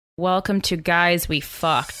Welcome to Guys We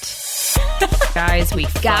Fucked. Guys We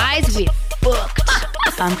Fucked. Guys We Fucked.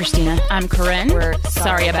 I'm Christina. I'm Corinne. We're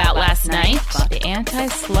sorry about last night. The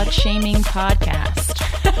anti-slut shaming podcast.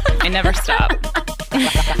 I never stop.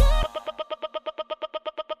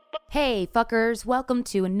 Hey, fuckers. Welcome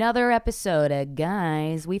to another episode of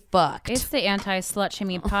Guys We Fucked. It's the anti-slut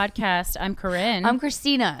shaming podcast. I'm Corinne. I'm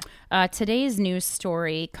Christina. Today's news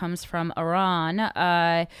story comes from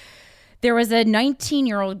Iran. There was a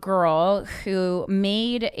 19-year-old girl who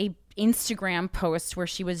made a Instagram post where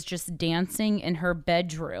she was just dancing in her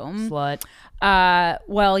bedroom. Slut.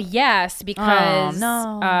 Well, yes, because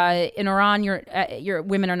in Iran, your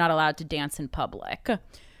women are not allowed to dance in public.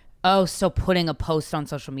 Oh, so putting a post on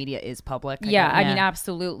social media is public? I mean,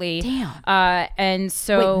 absolutely. Damn. And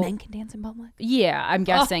so wait, men can dance in public? Yeah, I'm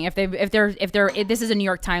guessing if they're this is a New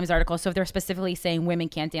York Times article, so if they're specifically saying women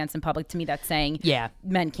can't dance in public, to me that's saying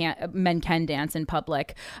men can dance in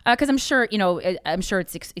public, because I'm sure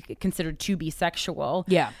it's considered to be sexual.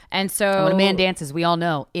 Yeah. And so when a man dances, we all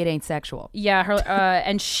know it ain't sexual. Yeah, her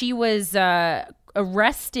and she was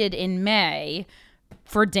arrested in May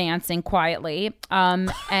for dancing quietly, and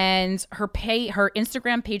her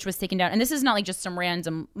Instagram page was taken down. And this is not like just some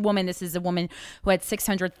random woman. This is a woman who had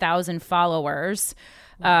 600,000 followers.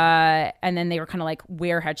 And then they were kind of like,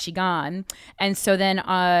 where had she gone? And so then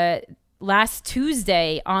last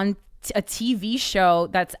Tuesday on a TV show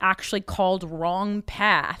that's actually called Wrong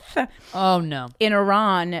Path. Oh, no. In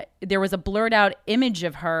Iran, there was a blurred out image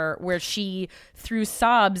of her where she, through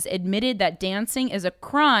sobs, admitted that dancing is a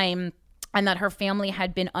crime, and that her family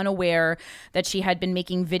had been unaware that she had been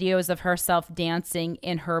making videos of herself dancing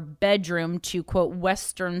in her bedroom to, quote,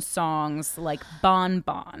 Western songs like Bon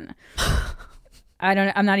Bon.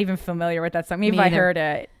 I'm not even familiar with that song. Maybe I heard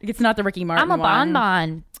it. It's not the Ricky Martin one. I'm a Bon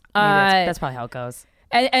Bon. That's probably how it goes.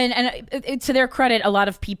 And to their credit, a lot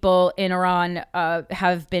of people in Iran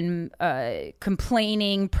have been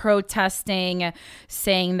complaining, protesting,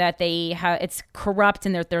 saying that it's corrupt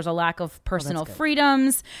and there's a lack of personal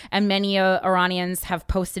freedoms. And many Iranians have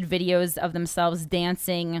posted videos of themselves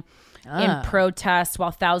dancing in protest,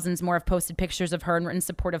 while thousands more have posted pictures of her and written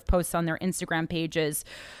supportive posts on their Instagram pages,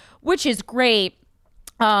 which is great.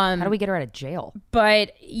 How do we get her out of jail?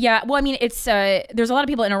 But yeah, well, I mean, it's there's a lot of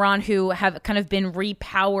people in Iran who have kind of been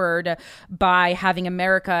repowered by having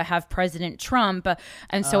America have President Trump.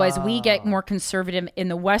 And so as we get more conservative in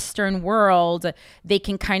the Western world, they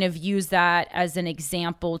can kind of use that as an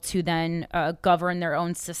example to then govern their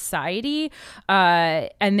own society.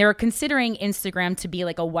 And they're considering Instagram to be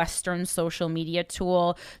like a Western social media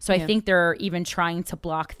tool. So I think they're even trying to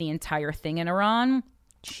block the entire thing in Iran.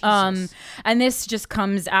 Jesus. And this just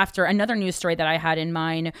comes after another news story that I had in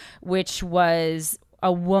mind, which was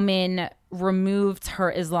a woman removed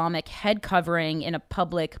her Islamic head covering in a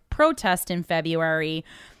public protest in February,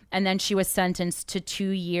 and then she was sentenced to 2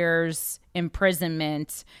 years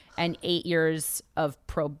imprisonment and 8 years of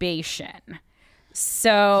probation.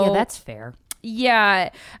 So yeah, that's fair.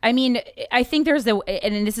 Yeah, I mean, I think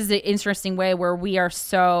and this is an interesting way where we are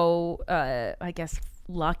so, I guess,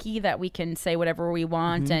 lucky that we can say whatever we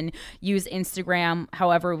want and use Instagram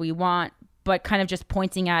however we want, but kind of just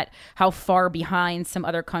pointing at how far behind some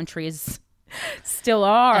other countries still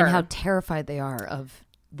are. And how terrified they are of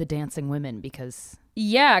the dancing women because...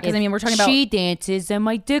 Yeah, because I mean, we're talking about... she dances and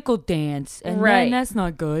my dick will dance, and then that's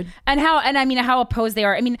not good. And how opposed they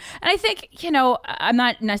are. I mean, and I think, I'm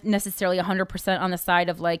not necessarily 100% on the side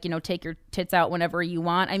of like, take your tits out whenever you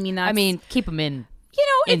want. I mean, keep them in.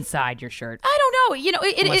 Inside your shirt. I don't know.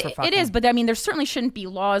 It is. But I mean, there certainly shouldn't be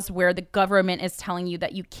laws where the government is telling you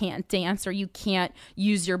that you can't dance or you can't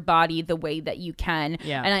use your body the way that you can.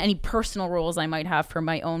 Yeah. And any personal rules I might have for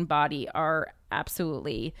my own body are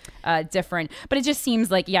absolutely different. But it just seems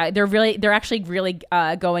like, they're actually really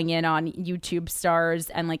going in on YouTube stars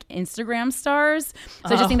and like Instagram stars.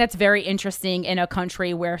 So I just think that's very interesting in a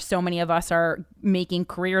country where so many of us are making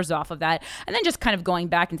careers off of that. And then just kind of going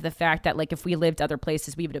back into the fact that like if we lived other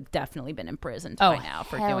places, we would have definitely been imprisoned by now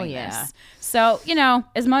for doing this. So,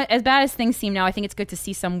 as bad as things seem now, I think it's good to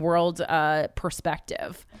see some world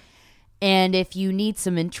perspective. And if you need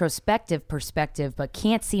some introspective perspective but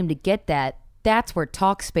can't seem to get that, that's where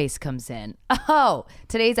Talkspace comes in. Oh,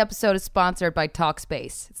 today's episode is sponsored by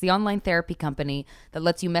Talkspace. It's the online therapy company that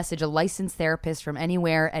lets you message a licensed therapist from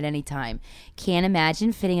anywhere at any time. Can't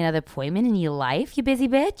imagine fitting another appointment in your life, you busy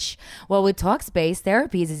bitch? Well, with Talkspace,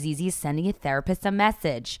 therapy is as easy as sending a therapist a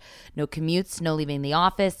message. No commutes, no leaving the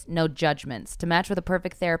office, no judgments. To match with a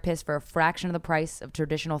perfect therapist for a fraction of the price of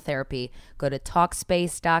traditional therapy, go to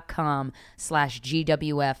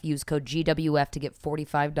Talkspace.com/GWF. Use code GWF to get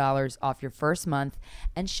 $45 off your first first month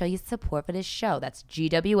and show your support for this show. That's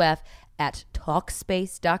GWF at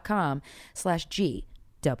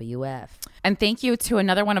Talkspace.com/GWF. And thank you to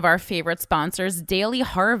another one of our favorite sponsors, Daily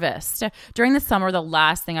Harvest. During the summer, the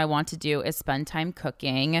last thing I want to do is spend time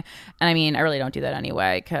cooking. And I mean, I really don't do that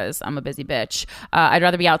anyway because I'm a busy bitch. I'd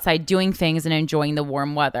rather be outside doing things and enjoying the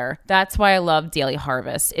warm weather. That's why I love Daily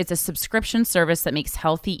Harvest. It's a subscription service that makes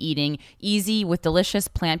healthy eating easy with delicious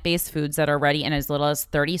plant-based foods that are ready in as little as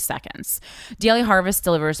 30 seconds. Daily Harvest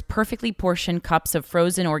delivers perfectly portioned cups of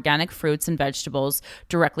frozen organic fruits and vegetables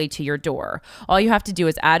directly to your door. All you have to do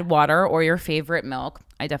is add water or your favorite milk.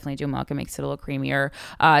 I definitely do milk. It makes it a little creamier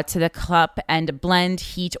to the cup and blend,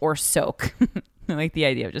 heat, or soak. I like the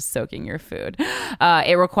idea of just soaking your food.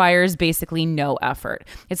 It requires basically no effort.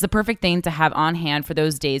 It's the perfect thing to have on hand for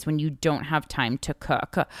those days when you don't have time to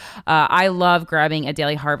cook. I love grabbing a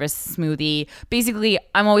Daily Harvest smoothie. Basically,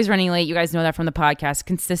 I'm always running late. You guys know that from the podcast.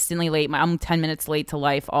 Consistently late. I'm 10 minutes late to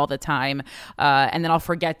life all the time. And then I'll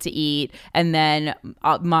forget to eat. And then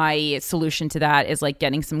my solution to that is like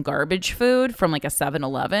getting some garbage food from like a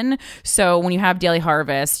 7-Eleven. So when you have Daily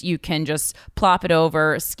Harvest, you can just plop it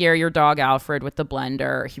over, scare your dog Alfred with the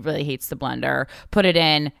blender. He really hates the blender. Put it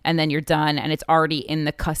in, and then you're done, and it's already in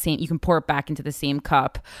the same. You can pour it back into the same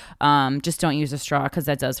cup. Just don't use a straw because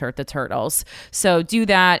that does hurt the turtles. So do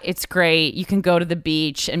that. It's great. You can go to the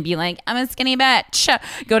beach and be like, I'm a skinny bitch.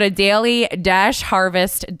 Go to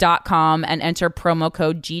daily-harvest.com and enter promo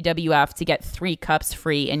code GWF to get 3 cups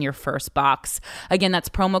free in your first box. Again, that's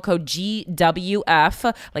promo code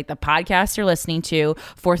GWF, like the podcast you're listening to,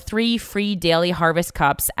 for 3 free Daily Harvest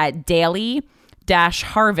cups at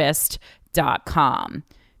daily-harvest.com.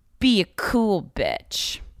 Be a cool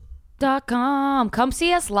bitch. .com. Come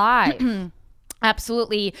see us live.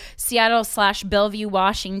 Absolutely. Seattle/Bellevue,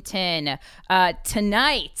 Washington,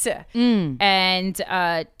 tonight and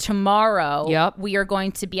tomorrow. Yep. We are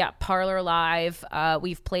going to be at Parlor Live.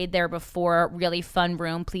 We've played there before. Really fun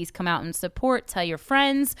room. Please come out and support. Tell your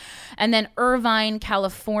friends. And then Irvine,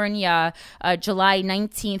 California, July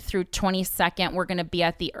 19th through 22nd. We're going to be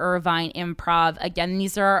at the Irvine Improv. Again,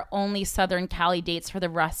 these are our only Southern Cali dates for the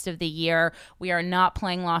rest of the year. We are not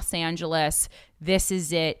playing Los Angeles. This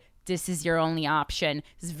is it. This is your only option.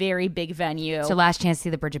 It's a very big venue. It's your last chance to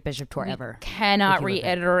see the Bridget Bishop tour ever. Cannot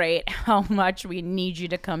reiterate how much we need you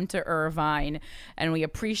to come to Irvine. And we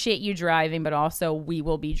appreciate you driving, but also we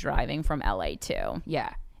will be driving from LA too.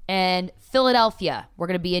 Yeah. And Philadelphia, we're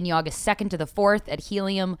going to be in August 2nd to the 4th at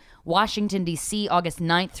Helium. Washington, D.C., August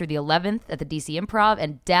 9th through the 11th at the D.C. Improv.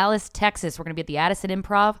 And Dallas, Texas, we're going to be at the Addison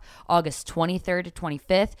Improv, August 23rd to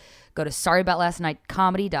 25th. Go to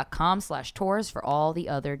sorryboutlastnightcomedy.com/tours for all the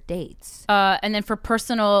other dates. And then for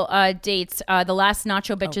personal dates, the last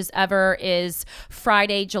Nacho Bitches ever is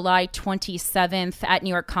Friday, July 27th at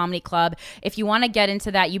New York Comedy Club. If you want to get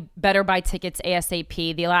into that, you better buy tickets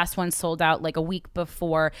ASAP. The last one sold out like a week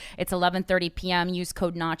before. It's 11:30 p.m. Use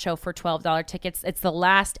code NACHO for $12 tickets. It's the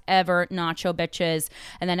last ever Nacho Bitches.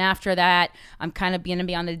 And then after that, I'm kind of going to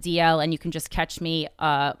be on the DL, and you can just catch me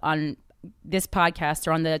on this podcast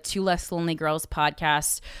or on the Two Less Lonely Girls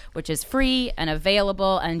podcast, which is free and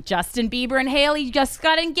available. And Justin Bieber and Haley just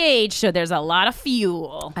got engaged, so there's a lot of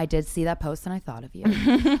fuel. I did see that post and I thought of you.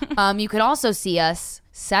 You could also see us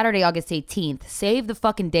Saturday, August 18th. Save the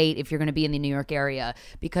fucking date if you're going to be in the New York area,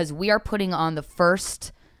 because we are putting on the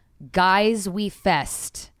first Guys We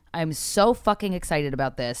Fest. I'm so fucking excited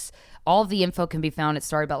about this. All of the info can be found at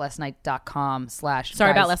sorryboutlastnight.com /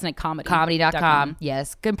 sorryboutlastnightcomedy.com.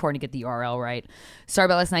 Yes, important to get the URL right.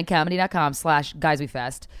 sorryboutlastnightcomedy.com / Guys We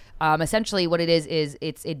Fest. Essentially what it is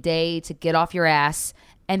it's a day to get off your ass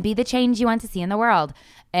and be the change you want to see in the world.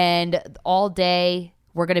 And all day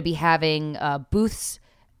we're going to be having booths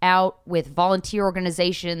out with volunteer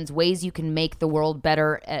organizations, ways you can make the world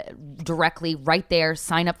better directly right there.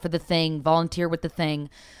 Sign up for the thing, volunteer with the thing.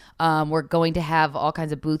 We're going to have all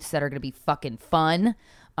kinds of booths that are going to be fucking fun.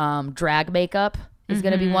 Drag makeup is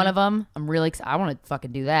going to be one of them. I'm really excited. I want to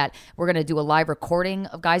fucking do that. We're going to do a live recording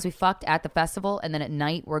of Guys We Fucked at the festival. And then at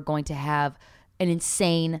night, we're going to have an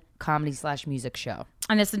insane comedy / music show.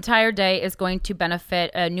 And this entire day is going to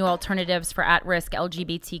benefit New Alternatives for At-Risk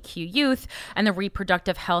LGBTQ Youth and the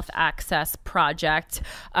Reproductive Health Access Project.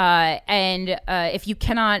 And if you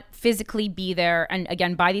cannot physically be there, and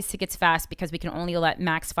again, buy these tickets fast because we can only let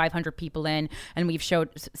max 500 people in, and we've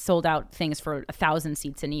sold out things for 1,000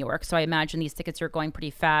 seats in New York. So I imagine these tickets are going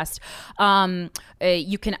pretty fast.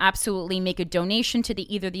 You can absolutely make a donation to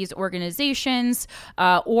either of these organizations,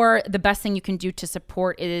 or the best thing you can do to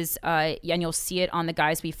support is, and you'll see it on the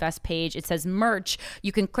Guys We Fest page. It says merch.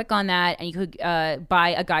 You can click on that and you could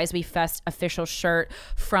buy a Guys We Fest official shirt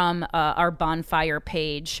from our bonfire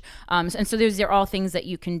page. And so those are all things that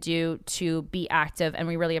you can do to be active, and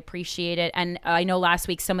we really appreciate it. And I know last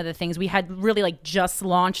week some of the things we had really like just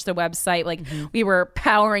launched the website. Like we were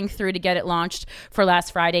powering through to get it launched for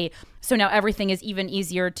last Friday. So now everything is even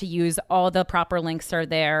easier to use. All the proper links are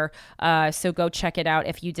there. So go check it out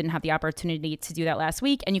if you didn't have the opportunity to do that last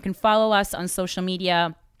week. And you can follow us on social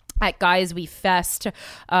media at Guys We Fest.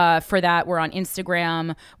 For that, we're on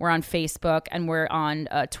Instagram, we're on Facebook, and we're on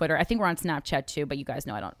Twitter. I think we're on Snapchat too, but you guys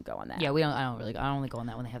know I don't go on that. Yeah, I only go on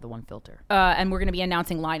that when they have the one filter. And we're going to be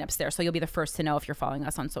announcing lineups there, so you'll be the first to know if you're following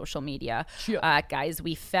us on social media. Guys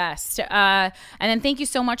We Fest. And then thank you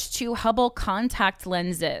so much to Hubble Contact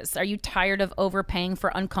Lenses. Are you tired of overpaying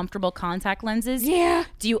for uncomfortable contact lenses? Yeah.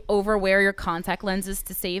 Do you overwear your contact lenses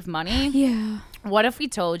to save money? Yeah. What if we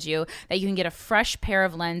told you that you can get a fresh pair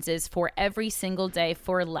of lenses for every single day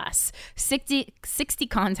for less? 60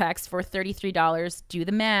 contacts for $33. Do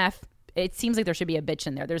the math. It seems like there should be a bitch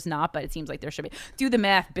in there. There's not, but it seems like there should be. Do the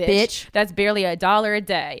math, bitch. That's barely $1 a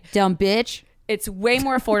day. Dumb bitch. It's way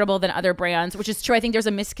more affordable than other brands, which is true. I think there's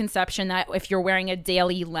a misconception that if you're wearing a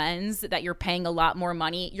daily lens that you're paying a lot more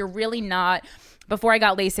money. You're really not. Before I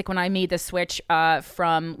got LASIK, when I made the switch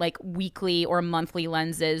from like weekly or monthly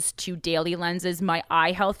lenses to daily lenses, my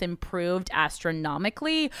eye health improved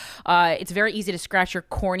astronomically. It's very easy to scratch your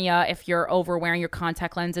cornea if you're over wearing your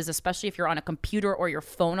contact lenses, especially if you're on a computer or your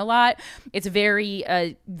phone a lot. It's very,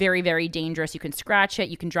 very, very dangerous. You can scratch it,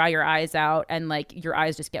 you can dry your eyes out, and like your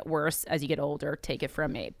eyes just get worse as you get older. Take it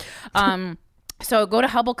from me. So go to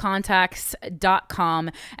HubbleContacts.com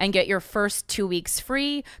and get your first 2 weeks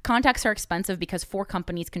free. Contacts are expensive because 4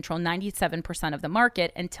 companies control 97% of the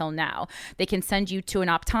market until now. They can send you to an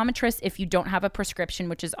optometrist if you don't have a prescription,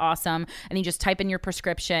 which is awesome. And you just type in your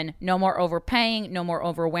prescription. No more overpaying, no more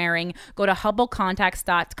overwearing. Go to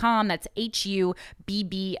HubbleContacts.com. That's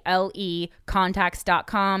HUBBLE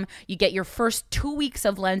contacts.com. You get your first 2 weeks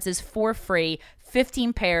of lenses for free,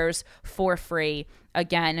 15 pairs for free.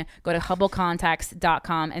 Again, go to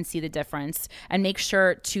HubbleContacts.com and see the difference. And make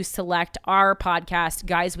sure to select our podcast,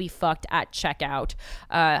 Guys We Fucked, at checkout.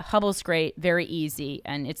 Hubble's great, very easy,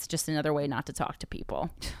 and it's just another way not to talk to people.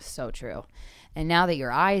 So true. And now that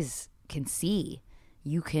your eyes can see,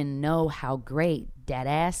 you can know how great that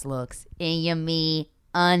ass looks in your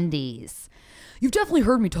MeUndies. You've definitely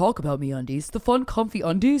heard me talk about MeUndies, the fun, comfy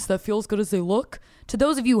undies that feel as good as they look. To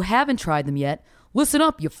those of you who haven't tried them yet, listen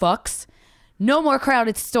up, you fucks. No more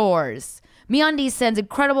crowded stores. MeUndies sends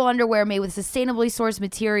incredible underwear made with sustainably sourced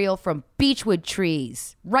material from beechwood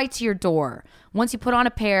trees right to your door. Once you put on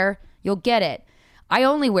a pair, you'll get it. I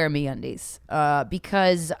only wear MeUndies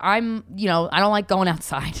because I don't like going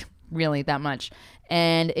outside really that much.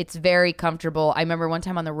 And it's very comfortable. I remember one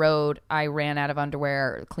time on the road, I ran out of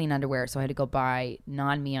underwear, clean underwear, so I had to go buy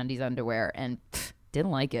non-MeUndies underwear and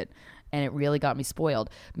didn't like it. And it really got me spoiled.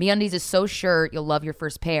 MeUndies is so sure you'll love your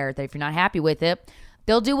first pair that if you're not happy with it,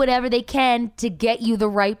 they'll do whatever they can to get you the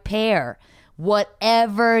right pair.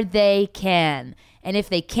 Whatever they can. And if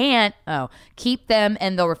they can't, keep them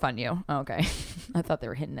and they'll refund you. Okay. I thought they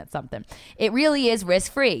were hinting at something. It really is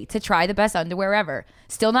risk-free to try the best underwear ever.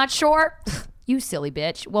 Still not sure? You silly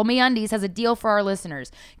bitch. Well, MeUndies has a deal for our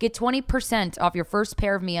listeners. Get 20% off your first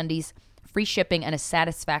pair of MeUndies, free shipping, and a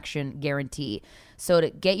satisfaction guarantee. So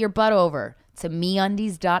to get your butt over to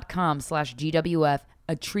MeUndies.com/GWF,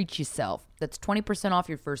 treat yourself. That's 20% off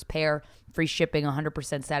your first pair, free shipping,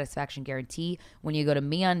 100% satisfaction guarantee when you go to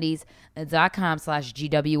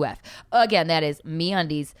MeUndies.com/GWF. Again, that is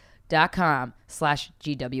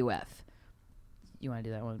MeUndies.com/GWF. You want to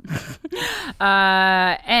do that one?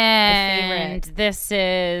 And this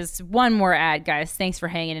is one more ad, guys. Thanks for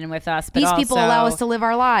hanging in with us. But these people allow us to live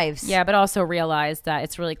our lives. Yeah, but also realize that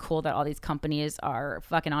it's really cool that all these companies are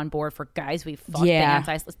fucking on board for Guys We Fucked. Yeah.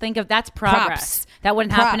 Think of that's progress. Props. That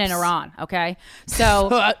wouldn't happen in Iran, okay?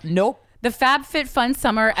 So nope. The FabFitFun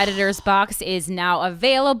Summer Editor's Box is now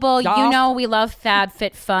available. Yeah. You know we love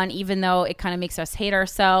FabFitFun, even though it kind of makes us hate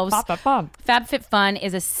ourselves. FabFitFun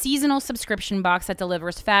is a seasonal subscription box that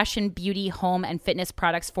delivers fashion, beauty, home, and fitness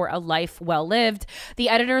products for a life well lived. The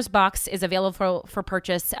Editor's Box is available for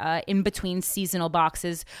purchase in between seasonal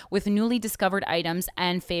boxes with newly discovered items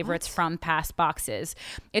and favorites from past boxes.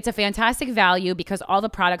 It's a fantastic value because all the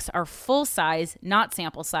products are full size, not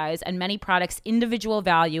sample size, and many products' individual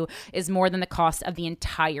value is more than the cost of the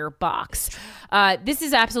entire box. This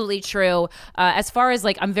is absolutely true. As far as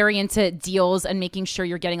like, I'm very into deals and making sure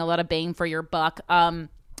you're getting a lot of bang for your buck.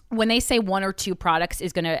 when they say 1 or 2 products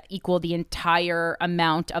is going to equal the entire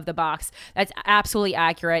amount of the box, that's absolutely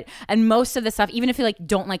accurate. And most of the stuff, even if you like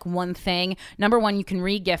don't like one thing, number one, you can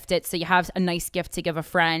re-gift it, so you have a nice gift to give a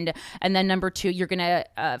friend. And then number 2, you're going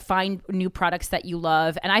to find new products that you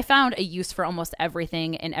love. And I found a use for almost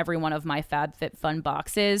everything in every one of my FabFitFun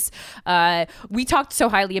boxes. We talked so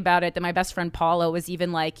highly about it that my best friend Paula was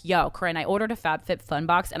even like, yo, Corinne, I ordered a FabFitFun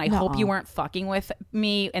box and I hope you weren't fucking with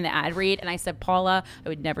me in the ad read. And I said, Paula, I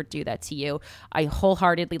would never do that to you. I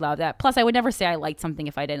wholeheartedly love that. Plus, I would never say I liked something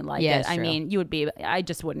if I didn't like it. I mean, you would be, I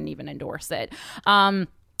just wouldn't even endorse it.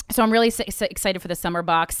 So I'm really excited for the summer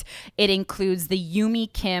box. It includes the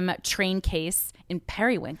Yumi Kim train case in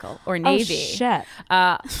periwinkle or navy. Oh, shit.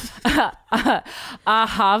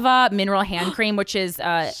 Ahava mineral hand cream, which is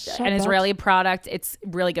an Israeli product. It's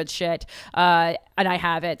really good shit. And I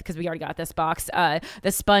have it because we already got this box.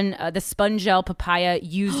 The Spun Gel Papaya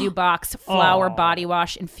Yuzu box flower body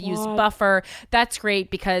wash infused buffer. That's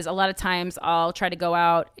great because a lot of times I'll try to go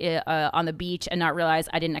out on the beach and not realize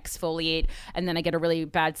I didn't exfoliate, and then I get a really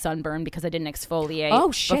bad sunburn because I didn't exfoliate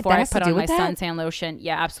before I put on my suntan lotion.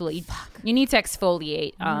 Yeah, absolutely. You need to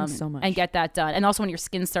exfoliate and get that done. And also when your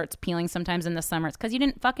skin starts peeling sometimes in the summer, it's because you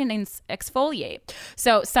didn't fucking exfoliate.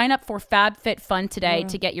 So sign up for FabFitFun today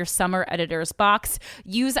to get your summer editor's box.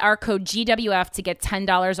 Use our code GWF to get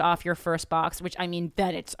 $10 off your first box, which I mean,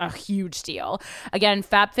 then it's a huge deal. Again,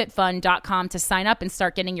 fabfitfun.com to sign up and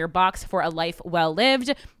start getting your box for a life well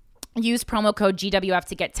lived. Use promo code GWF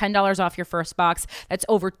to get $10 off your first box. That's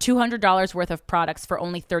over $200 worth of products for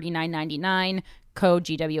only $39.99. Code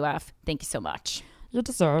GWF. Thank you so much. You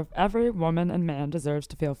deserve. Every woman and man deserves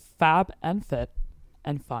to feel fab and fit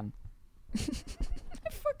and fun.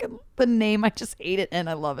 Fucking the name, I just hate it and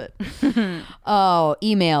I love it. Oh,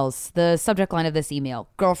 emails. The subject line of this email: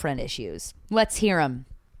 girlfriend issues. Let's hear them.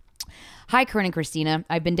 Hi, Corinne and Christina.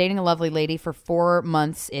 I've been dating a lovely lady for 4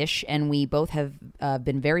 months-ish, and we both have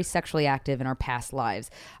been very sexually active in our past lives.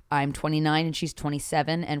 I'm 29 and she's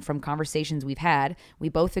 27, and from conversations we've had, we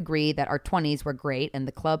both agree that our 20s were great and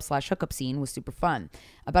the club/hookup scene was super fun.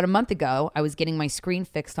 About a month ago, I was getting my screen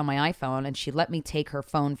fixed on my iPhone, and she let me take her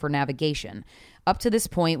phone for navigation. Up to this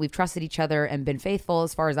point, we've trusted each other and been faithful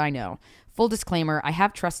as far as I know. Full disclaimer, I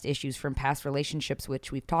have trust issues from past relationships,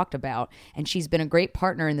 which we've talked about, and she's been a great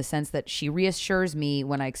partner in the sense that she reassures me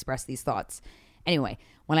when I express these thoughts. Anyway,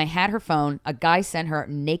 when I had her phone, a guy sent her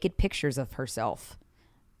naked pictures of herself.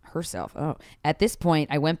 Oh. At this point,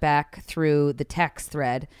 I went back through the text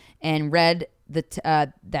thread and read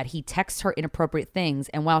that he texts her inappropriate things,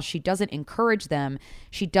 and while she doesn't encourage them,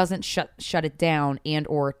 she doesn't shut it down and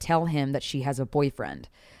or tell him that she has a boyfriend.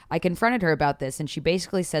 I confronted her about this, and she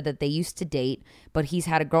basically said that they used to date, but he's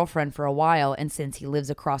had a girlfriend for a while, and since he lives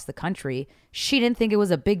across the country, she didn't think it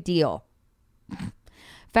was a big deal.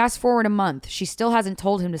 Fast forward a month, she still hasn't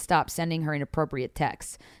told him to stop sending her inappropriate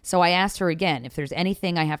texts. So I asked her again if there's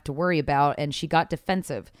anything I have to worry about, and she got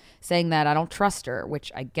defensive, saying that I don't trust her,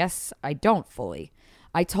 which I guess I don't fully.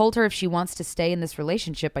 I told her if she wants to stay in this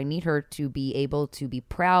relationship, I need her to be able to be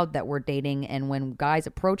proud that we're dating, and when guys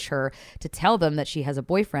approach her, to tell them that she has a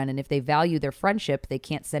boyfriend, and if they value their friendship, they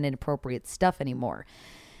can't send inappropriate stuff anymore.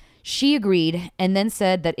 She agreed and then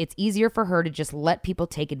said that it's easier for her to just let people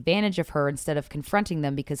take advantage of her instead of confronting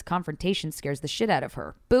them because confrontation scares the shit out of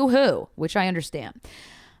her. Boo-hoo, which I understand.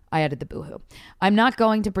 I added the boo-hoo. I'm not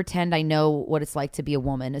going to pretend I know what it's like to be a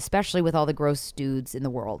woman, especially with all the gross dudes in the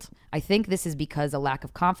world. I think this is because a lack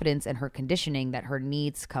of confidence and her conditioning that her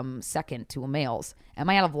needs come second to a male's. Am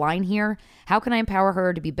I out of line here? How can I empower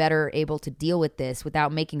her to be better able to deal with this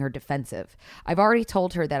without making her defensive? I've already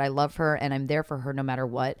told her that I love her and I'm there for her no matter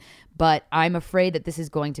what, but I'm afraid that this is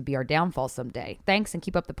going to be our downfall someday. Thanks, and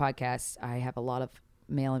keep up the podcast. I have a lot of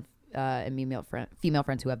male and female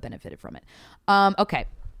friends who have benefited from it. Okay.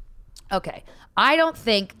 I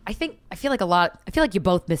feel like you're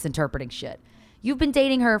both misinterpreting shit. You've been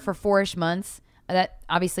dating her for 4-ish months. That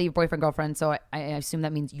obviously your boyfriend, girlfriend. So I assume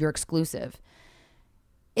that means you're exclusive.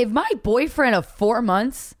 If my boyfriend of 4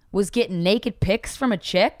 months was getting naked pics from a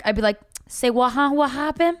chick, I'd be like, say what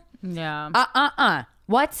happened? Yeah.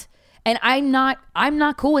 What? And I'm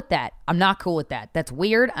not cool with that. I'm not cool with that. That's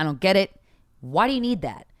weird. I don't get it. Why do you need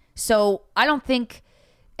that? So I don't think.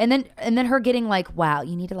 And then her getting like, wow,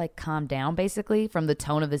 you need to like calm down, basically, from the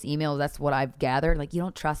tone of this email. That's what I've gathered. Like, you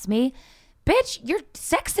don't trust me? Bitch, you're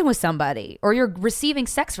sexting with somebody or you're receiving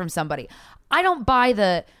sex from somebody. I don't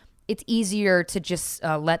buy it's easier to just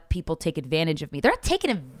let people take advantage of me. They're not taking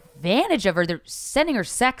advantage of her. They're sending her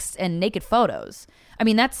sex and naked photos. I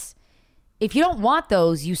mean, that's if you don't want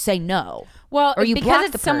those, you say no. Well, or you because block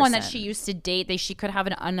it's the someone that person. she used to date, she could have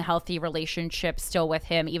an unhealthy relationship still with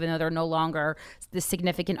him, even though they're no longer the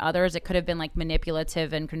significant others. It could have been like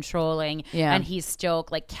manipulative and controlling, and he's still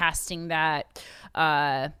like casting that.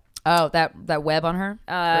 That web on her?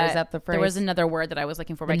 Or is that the phrase? There was another word that I was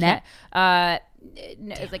looking for, but net? I can't.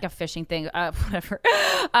 It's like a fishing thing, whatever.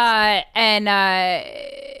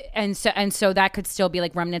 And so that could still be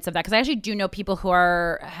like remnants of that, because I actually do know people who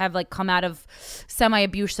have like come out of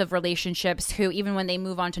semi-abusive relationships who, even when they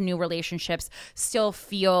move on to new relationships, still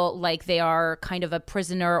feel like they are kind of a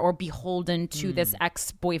prisoner or beholden to this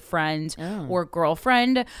ex-boyfriend or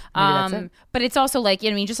girlfriend. that's it. But it's also like, I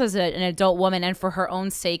mean, just as an adult woman, and for her own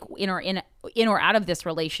sake, in or out of this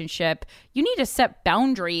relationship, you need to set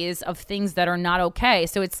boundaries of things that are not okay.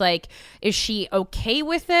 So it's like, is she okay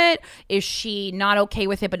with it? Is she not okay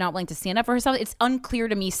with it but not willing to stand up for herself? It's unclear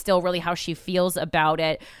to me still really how she feels about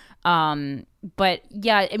it. But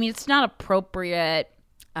yeah, I mean, it's not appropriate.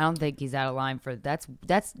 I don't think he's out of line for that's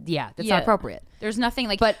not appropriate. There's nothing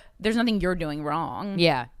there's nothing you're doing wrong.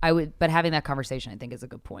 Yeah, but having that conversation I think is a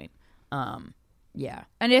good point. Yeah.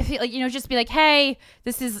 And if like, just be like, hey,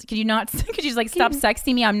 could you just like stop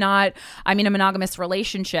sexting me? I'm in a monogamous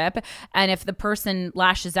relationship. And if the person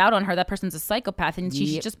lashes out on her, that person's a psychopath and she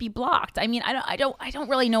should just be blocked. I mean, I don't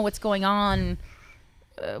really know what's going on.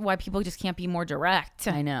 Why people just can't be more direct.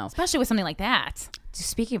 I know. Especially with something like that.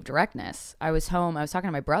 Speaking of directness, I was home. I was talking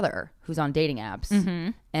to my brother who's on dating apps,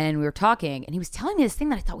 and we were talking, and he was telling me this thing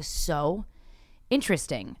that I thought was so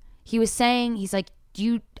interesting. He was saying, he's like,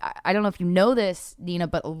 I don't know if you know this, Nina,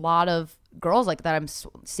 but a lot of girls like that I'm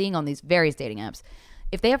seeing on these various dating apps,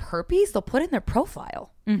 if they have herpes, they'll put in their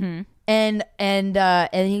profile. Mm-hmm. And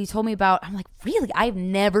he told me about, I'm like, really? I've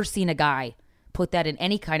never seen a guy put that in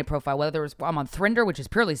any kind of profile, whether I'm on Thrinder, which is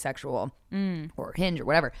purely sexual, or Hinge or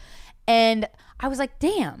whatever. And I was like,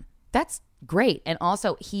 damn, that's great. And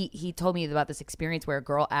also he told me about this experience where a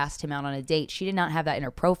girl asked him out on a date. She did not have that in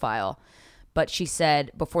her profile. But she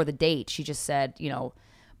said before the date, she just said,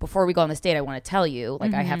 before we go on this date, I want to tell you,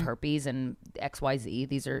 like, I have herpes and XYZ.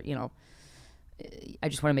 These are, I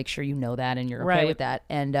just want to make sure you know that and you're okay with that.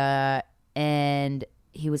 And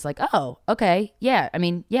he was like, oh, okay. Yeah. I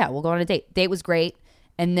mean, yeah, we'll go on a date. Date was great.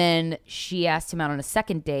 And then she asked him out on a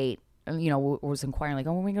second date, was inquiring like,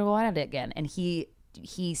 oh, when are we going to go on it again? And he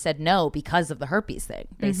said no because of the herpes thing,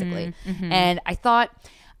 basically. And I thought,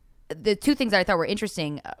 the two things that I thought were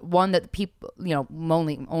interesting, one, that people,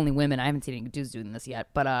 only women, I haven't seen any dudes doing this yet,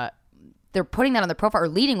 but they're putting that on their profile or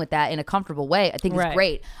leading with that in a comfortable way. I think is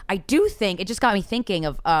great. I do think it just got me thinking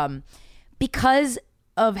of, because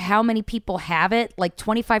of how many people have it, like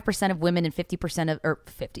 25% of women and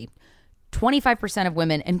 25% of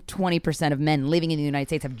women and 20% of men living in the United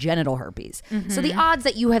States have genital herpes. So the odds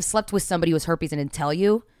that you have slept with somebody who has herpes and didn't tell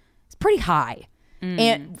you is pretty high.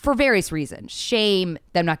 And for various reasons, shame,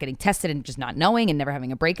 them not getting tested and just not knowing and never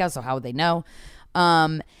having a breakout. So how would they know?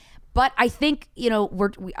 But I think,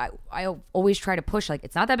 I always try to push, like,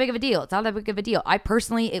 it's not that big of a deal. It's not that big of a deal. I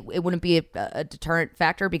personally, it wouldn't be a deterrent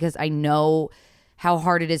factor because I know how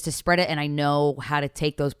hard it is to spread it and I know how to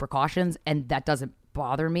take those precautions. And that doesn't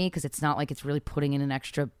bother me because it's not like it's really putting in an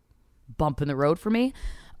extra bump in the road for me.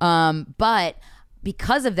 But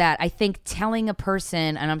because of that, I think telling a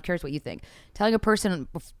person, and I'm curious what you think, telling a person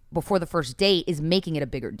before the first date is making it a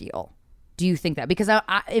bigger deal. Do you think that? Because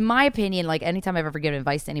I, in my opinion, like anytime I've ever given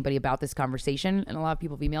advice to anybody about this conversation, and a lot of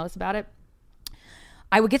people have emailed us about it,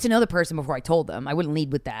 I would get to know the person before I told them. I wouldn't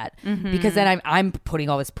lead with that because then I'm putting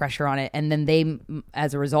all this pressure on it, and then they,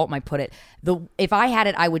 as a result, might put it. If I had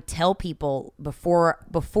it, I would tell people before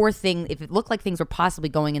if it looked like things were possibly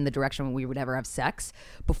going in the direction when we would ever have sex.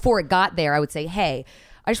 Before it got there, I would say, "Hey,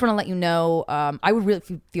 I just want to let you know, I would really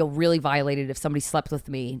feel really violated if somebody slept with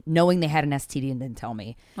me knowing they had an STD and didn't tell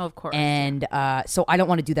me. Of course, and so I don't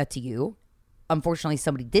want to do that to you." Unfortunately,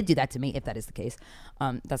 somebody did do that to me, if that is the case.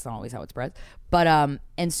 That's not always how it spreads. But,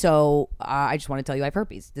 and so I just want to tell you I have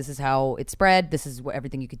herpes. This is how it spread. This is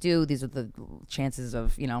everything you could do. These are the chances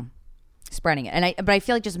of, spreading it. But I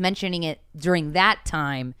feel like just mentioning it during that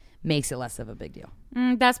time makes it less of a big deal.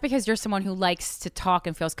 That's because you're someone who likes to talk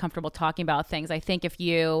and feels comfortable talking about things. I think if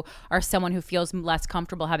you are someone who feels less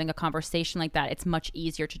comfortable having a conversation like that, it's much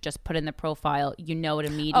easier to just put in the profile. You know it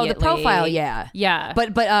immediately. Oh, the profile, yeah. Yeah.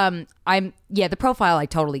 But the profile I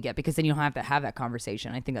totally get because then you don't have to have that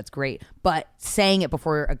conversation. I think that's great. But saying it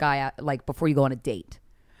before a guy, like before you go on a date.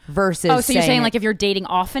 versus. Oh, so you're saying it. like if you're dating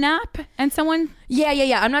off an app and someone.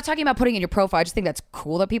 Yeah. I'm not talking about putting it in your profile. I just think that's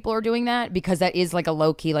cool that people are doing that because that is like a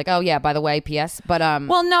low key, like, oh yeah, by the way, P.S. But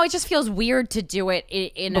well, no, it just feels weird to do it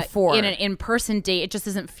in an in-person date. It just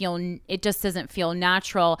doesn't feel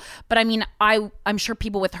natural. But I mean, I'm sure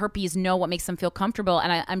people with herpes know what makes them feel comfortable,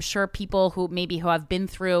 and I'm sure people who have been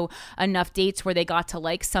through enough dates where they got to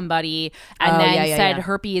like somebody and said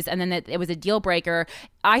herpes, and then it was a deal breaker.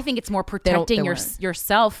 I think it's more protecting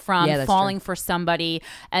yourself from falling for somebody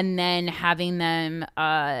and then having them,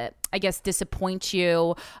 I guess, disappoint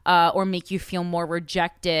you or make you feel more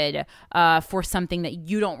rejected for something that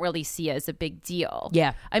you don't really see as a big deal.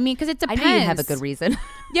 Yeah. I mean, because it depends. I know you have a good reason.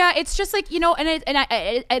 Yeah, it's just like,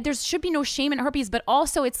 and there should be no shame in herpes, but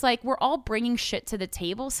also it's like we're all bringing shit to the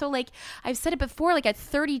table. So like I've said it before, like at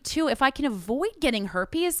 32, if I can avoid getting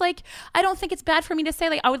herpes, like I don't think it's bad for me to say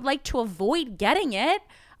like I would like to avoid getting it.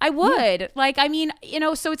 I would. Like, I mean,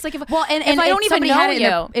 so it's like if I don't even know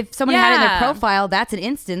you. If somebody had it in their profile, that's an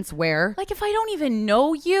instance where. Like, if I don't even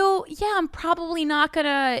know you, I'm probably not going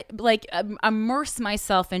to, like, immerse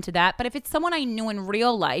myself into that. But if it's someone I knew in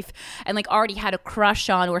real life and, like, already had a crush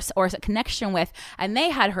on or a connection with and they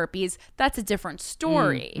had herpes, that's a different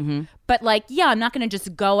story. Mm-hmm. But, like, I'm not going to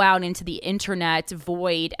just go out into the internet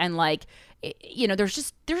void and, like, there's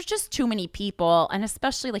just too many people, and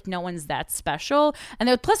especially like no one's that special,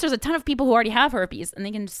 and plus there's a ton of people who already have herpes and they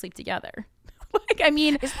can just sleep together. Like, I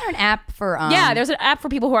mean, isn't there an app for there's an app for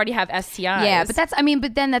people who already have STIs. Yeah,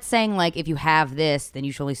 but then that's saying like if you have this, then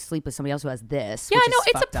you should only sleep with somebody else who has this. Yeah, no,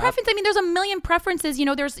 it's a preference. I mean, there's a million preferences.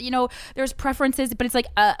 There's preferences, but it's like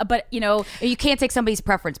you can't take somebody's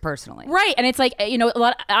preference personally, right? And it's like a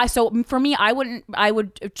lot. So for me, I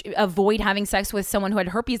would avoid having sex with someone who had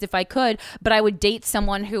herpes if I could, but I would date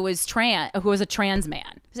someone who was a trans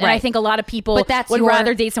man. And I think a lot of people would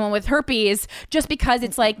rather date someone with herpes just because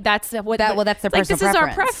it's like that's their personal preference. This is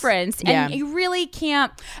our preference. And you really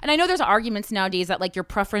can't. And I know there's arguments nowadays that like your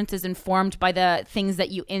preference is informed by the things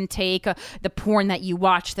that you intake, the porn that you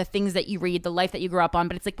watch, the things that you read, the life that you grew up on.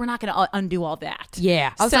 But it's like, we're not going to undo all that.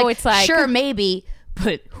 Yeah. So it's like, sure, maybe.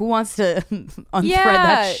 But who wants to unthread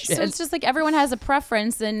that shit? So it's just like everyone has a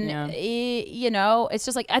preference. And, it's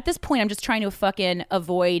just like at this point, I'm just trying to fucking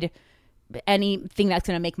avoid anything that's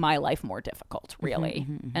going to make my life more difficult, really.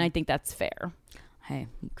 And I think that's fair. Hey,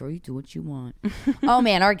 girl, you do what you want. Oh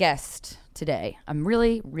man, our guest today. I'm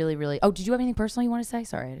really, really, really. Oh, did you have anything personal you want to say?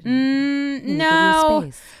 Sorry, I didn't no. give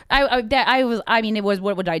you space. It was.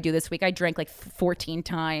 What would I do this week? I drank like 14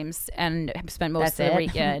 times and spent most of the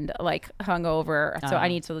weekend like hungover. So I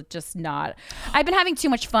need to just not. I've been having too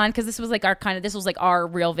much fun because this was like our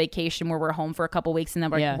real vacation where we're home for a couple weeks and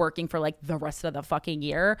then we're working for like the rest of the fucking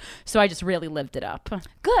year. So I just really lived it up.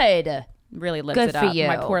 Good. Really lived it up.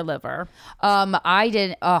 My poor liver. I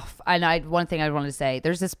did. One thing I wanted to say.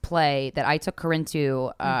 There's this play that I took Corinne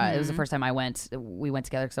to. It was the first time I went. We went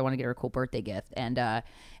together because I wanted to get her a cool birthday gift, and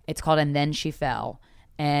it's called "And Then She Fell."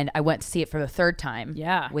 And I went to see it for the third time.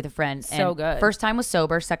 With a friend. So good. First time was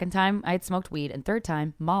sober. Second time I had smoked weed, and third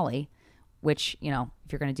time Molly. Which if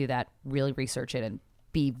you're going to do that, really research it and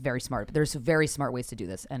be very smart. But there's very smart ways to do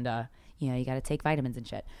this, and you got to take vitamins and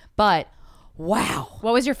shit. But. Wow.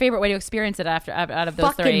 What was your favorite way to experience it out of those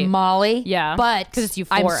fucking three? Molly. Yeah. But because it's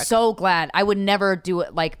euphoric. I'm so glad. I would never do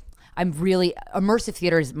it. Like, I'm really immersive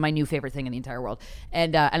theater is my new favorite thing in the entire world.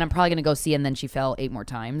 And I'm probably going to go see And Then She Fell 8 more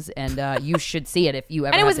times. And you should see it if you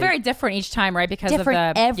ever. And it was very different each time, right? Because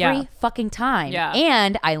different of every fucking time. Yeah.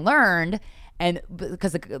 And I learned. And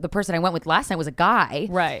because the person I went with last night was a guy,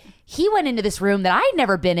 right? He went into this room that I'd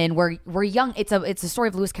never been in. Where young. It's a story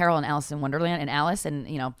of Lewis Carroll and Alice in Wonderland, and Alice, and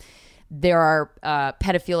there are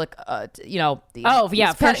pedophilic,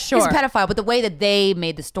 for sure. He's a pedophile, but the way that they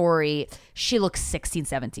made the story, she looks 16,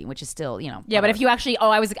 17, which is still, Yeah, whatever. but if you actually,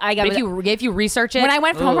 if you research it. When I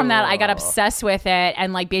went home from that, I got obsessed with it.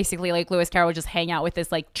 And like basically like Lewis Carroll would just hang out with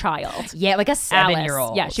this like child. Yeah, like a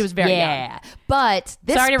 7-year-old. Yeah, she was very young. But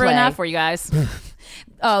this Sorry to ruin that for you guys.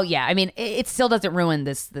 Oh, yeah. I mean, it still doesn't ruin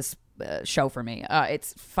this show for me.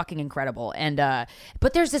 It's fucking incredible. And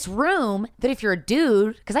but there's this room that if you're a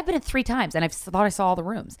dude, because I've been in 3 times and I thought I saw all the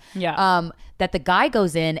rooms. Yeah. That the guy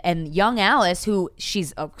goes in and young Alice, who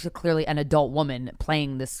she's clearly an adult woman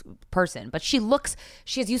playing this person, but she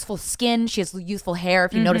has youthful skin, she has youthful hair.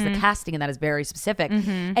 If you notice the casting in that is very specific.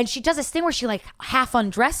 And she does this thing where she like half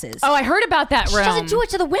undresses. Oh, I heard about that room. She doesn't do it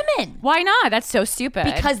to the women. Why not? That's so stupid.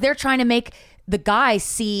 Because they're trying to make the guy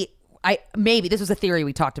see. Maybe this was a theory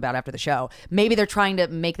we talked about after the show. Maybe they're trying to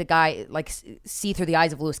make the guy like see through the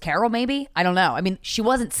eyes of Lewis Carroll. Maybe, I don't know. I mean, she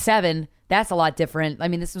wasn't 7. That's a lot different. I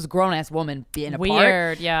mean, this was a grown ass woman being a part.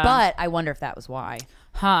 Weird, yeah. But I wonder if that was why.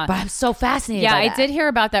 Huh. But I'm so fascinated. Yeah, by I that. did hear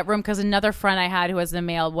about that room because another friend I had who was a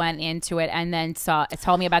male went into it and then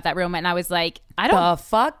told me about that room, and I was like, I The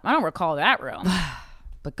fuck? don't recall that room.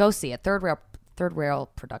 But go see it. Third Rail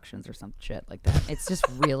Productions or some shit like that. It's just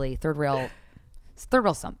really Third Rail. It's Third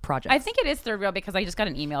Rail some project. I think it is Third Rail because I just got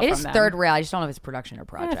an email it from is them. Third Rail. I just don't know if it's production or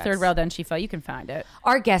project. Yeah, Third Rail Done Shifa. You can find it.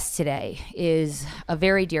 Our guest today is a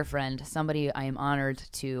very dear friend, somebody I am honored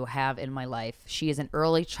to have in my life. She is an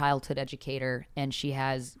early childhood educator, and she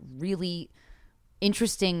has really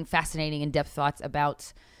interesting, fascinating, in-depth thoughts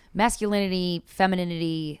about masculinity,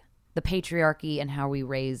 femininity, the patriarchy, and how we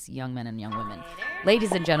raise young men and young women.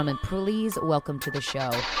 Ladies and gentlemen, please welcome to the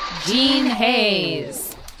show, Jean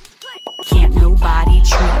Hayes. Can't nobody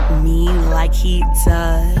treat me like he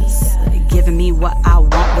does. Giving me what I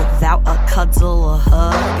want without a cuddle or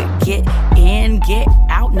hug. Get in, get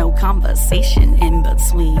out, no conversation in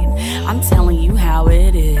between. I'm telling you how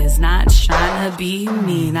it is, not trying to be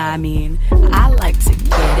mean. I mean, I like to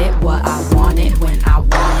get it, what I want it, when I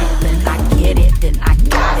want it. Then I get it, then I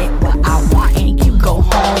got it, what I want. And you go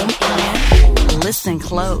home and listen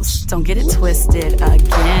close, don't get it twisted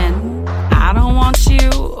again. I don't want you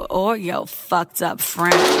or your fucked up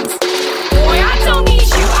friends. Boy, I don't need you,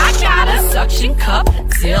 I got a suction cup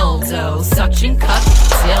dildo. Suction cup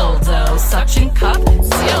dildo. Suction cup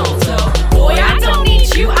dildo. Boy, I don't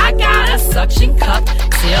need you, I got a suction cup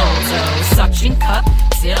dildo. Suction cup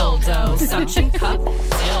dildo. Suction cup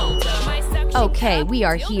dildo. Okay, we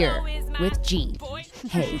are here with Jean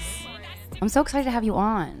Hayes. I'm so excited to have you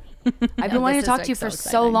on. I've been wanting to talk to you for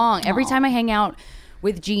so long. Every time I hang out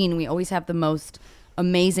with Jean, we always have the most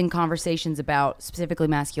amazing conversations about specifically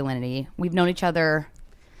masculinity. We've known each other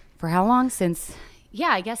for how long? Since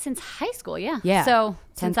I guess since high school, yeah. Yeah. So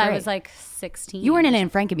since I grade. was like 16. you weren't in Anne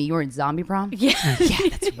Frank and Me, you were in Zombie Prom. Yeah.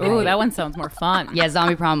 Ooh, that one sounds more fun. Yeah,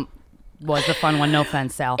 Zombie Prom was the fun one. No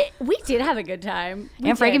offense, Sal. We did have a good time.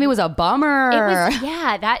 Anne Frank and Me was a bummer. It was,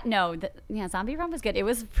 Zombie Run was good. It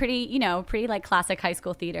was pretty, pretty like classic high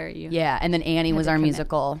school theater. Yeah, and then Annie was to our commit.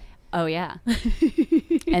 musical. Oh yeah.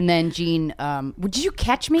 And then Jean, did you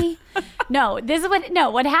catch me?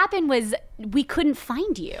 What happened was we couldn't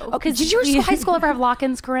find you. Because did your high school ever have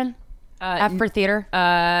lock-ins, Corinne? For theater?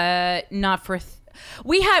 Not for.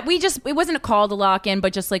 It wasn't called a lock-in,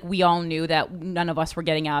 but just like we all knew that none of us were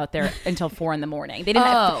getting out there until 4 a.m. They didn't.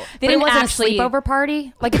 But They didn't it wasn't actually. a sleepover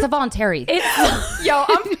party? Like, it's a voluntary.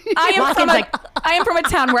 I am from a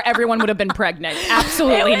town where everyone would have been pregnant.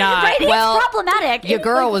 Absolutely not. Right? Well, It's problematic. your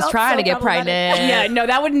girl was felt trying so to get problematic. pregnant. Yeah, no,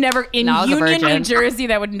 that would never in No, I was a Union, New virgin. Jersey.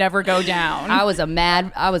 That would never go down. I was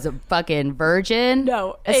a fucking virgin.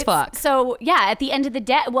 No, as it's- fuck. So yeah, at the end of the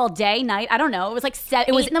day, night, I don't know. It was like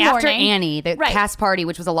It was 8 in the after morning. Annie, the Right. cast party,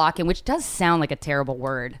 which was a lock-in, which does sound like a terrible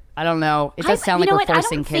word. I don't know. It does sound you like know we're what?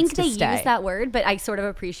 forcing I don't kids think to they stay. use that word, but I sort of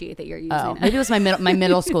appreciate that you're using Oh, it. maybe it was my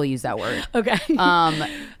middle school used that word. Okay.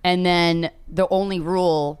 And then the only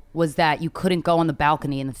rule was that you couldn't go on the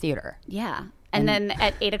balcony in the theater. Yeah. And then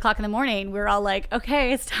at 8 o'clock in the morning, we were all like,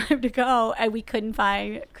 okay, it's time to go. And we couldn't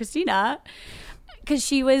find Christina because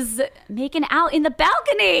she was making out in the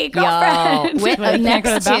balcony, girlfriend. Yo, with, Can't next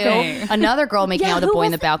go to the balcony. to another girl making out with a who boy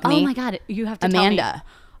in was the balcony. Oh my God. You have to tell me. Amanda.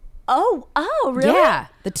 Oh, really? Yeah,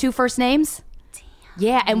 the two first names.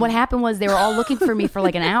 Yeah, and what happened was they were all looking for me for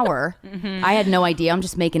like an hour. I had no idea. I'm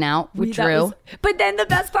just making out with That Drew. was- but then the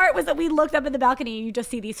best part was that we looked up at the balcony and you just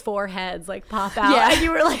see these 4 heads like pop out. Yeah. And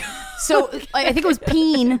you were like, So I think it was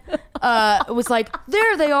Peen. Was like,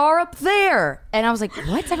 there they are up there, and I was like,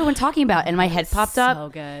 what's everyone talking about? And my head popped up. so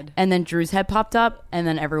good. And then Drew's head popped up, and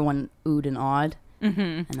then everyone oohed and awed.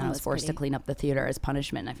 And then I was forced to clean up the theater as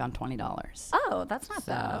punishment. And I found $20. oh, that's not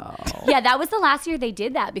bad. Yeah, that was the last year they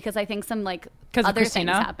did that because I think some like 'Cause of other things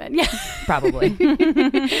Christina? happened. Yeah. Probably.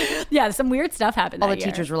 Yeah, some weird stuff happened All that the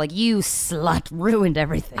year. teachers were like, you slut, ruined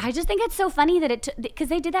everything. I just think it's so funny that because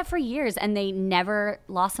they did that for years and they never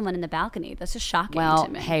lost someone in the balcony. That's just shocking Well,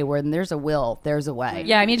 to me. hey, when there's a will, there's a way.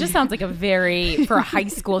 Yeah, I mean, it just sounds like for a high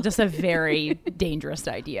school, just a very dangerous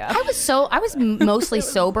idea. I was mostly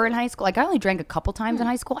sober in high school. Like I only drank a couple times in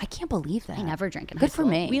high school. I can't believe that. I never drank in Good high for school.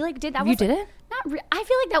 me. We like did that. You was, did it? I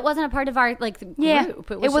feel like that wasn't a part of our like group. Yeah, It, was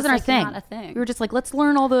it just, wasn't our like, thing. Not a thing. We were just like, let's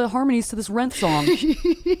learn all the harmonies to this Rent song.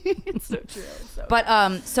 It's so true. But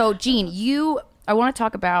so Jean, I want to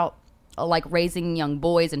talk about like raising young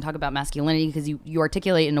boys and talk about masculinity because you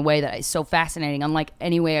articulate in a way that is so fascinating, unlike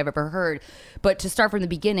any way I've ever heard. But to start from the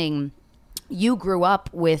beginning, you grew up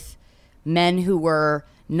with men who were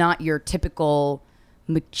not your typical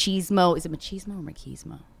machismo. Is it machismo or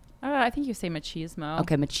machismo? I think you say machismo.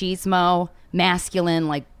 Okay, machismo, masculine,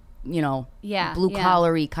 like Yeah, blue yeah.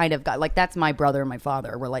 collar-y kind of guy. Like that's my brother and my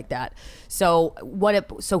father were like that. So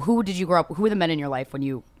who did you grow up? Who were the men in your life when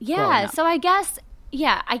you? growing up? So I guess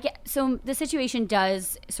so the situation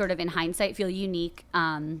does sort of in hindsight feel unique.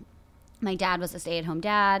 My dad was a stay-at-home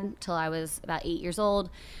dad till I was about 8 years old.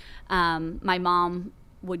 My mom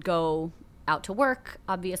would go out to work,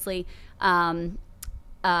 obviously, and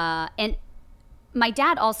my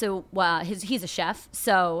dad also he's a chef,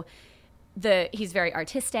 so he's very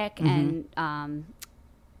artistic, and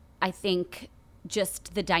I think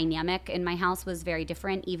just the dynamic in my house was very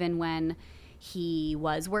different. Even when he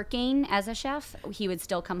was working as a chef, he would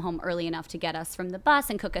still come home early enough to get us from the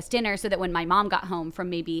bus and cook us dinner, so that when my mom got home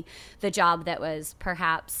from maybe the job that was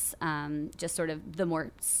perhaps just sort of the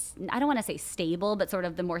more, I don't want to say stable, but sort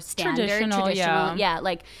of the more standard Traditional, yeah.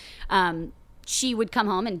 like she would come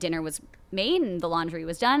home and dinner was made and the laundry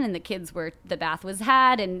was done and the bath was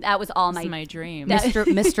had, and that was all This is my dream.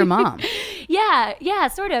 Mr. Mom. yeah,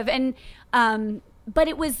 sort of. And but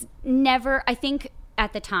it was never, I think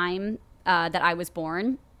at the time that I was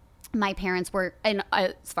born, my parents were, and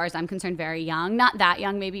as far as I'm concerned, very young. Not that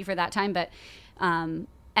young maybe for that time, but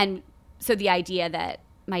and so the idea that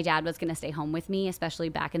my dad was going to stay home with me, especially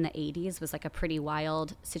back in the 80s, was like a pretty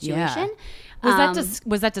wild situation.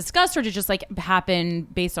 Was that discussed, or did it just like happen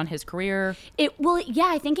based on his career?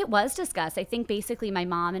 I think it was discussed. I think basically my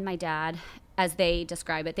mom and my dad, as they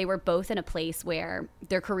describe it, they were both in a place where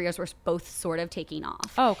their careers were both sort of taking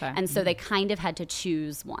off. Oh, okay. And so they kind of had to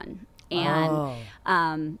choose one.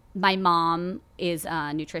 And my mom is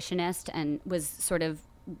a nutritionist and was sort of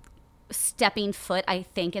stepping foot, I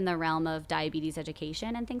think, in the realm of diabetes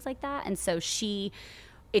education and things like that. And so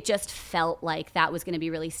it just felt like that was going to be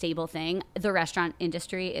a really stable thing. The restaurant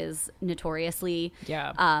industry is notoriously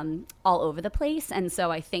all over the place. And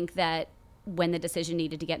so I think that when the decision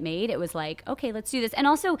needed to get made, it was like, okay, let's do this. And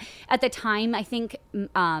also at the time, I think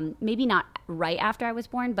maybe not right after I was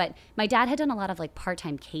born, but my dad had done a lot of like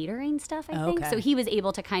part-time catering stuff, I think. So he was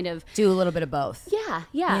able to kind of do a little bit of both.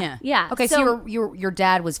 Yeah. Okay, so your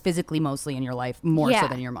dad was physically mostly in your life more so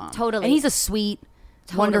than your mom. Totally. And he's a sweet,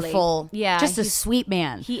 wonderful, just a sweet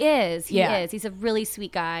man. He is. He's a really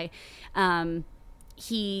sweet guy. I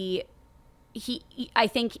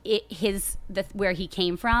think where he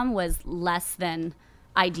came from was less than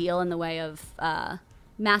ideal in the way of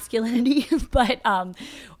masculinity, but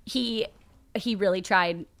he really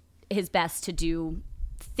tried his best to do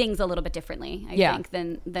things a little bit differently, I think,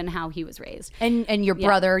 than how he was raised. And your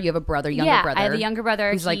brother, you have a brother, younger brother. I have a younger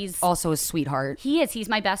brother. Who's like also a sweetheart. He is. He's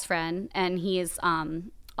my best friend, and he is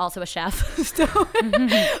also a chef.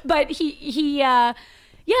 But I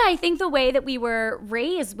think the way that we were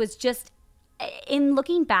raised was just, in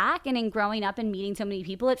looking back and in growing up and meeting so many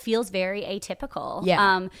people, it feels very atypical.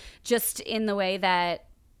 Yeah. Just in the way that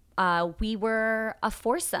we were a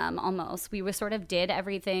foursome almost. We sort of did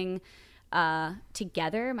everything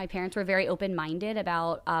together. My parents were very open-minded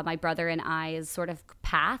about my brother and I's sort of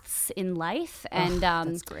paths in life. And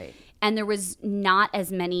that's great. And there was not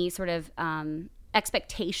as many sort of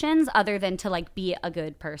expectations other than to like be a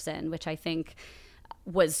good person, which I think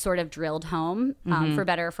was sort of drilled home, for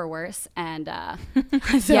better or for worse. And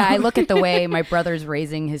I look at the way my brother's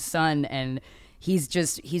raising his son, and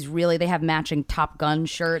he's really, they have matching Top Gun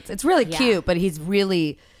shirts. It's really cute, but he's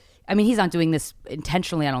really, I mean, he's not doing this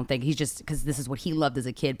intentionally, I don't think. He's just, because this is what he loved as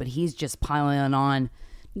a kid, but he's just piling on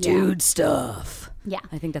dude stuff. Yeah.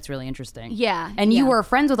 I think that's really interesting. Yeah. And you were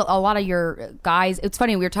friends with a lot of your guys. It's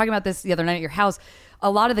funny, we were talking about this the other night at your house. A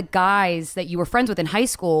lot of the guys that you were friends with in high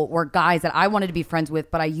school were guys that I wanted to be friends with,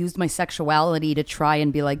 but I used my sexuality to try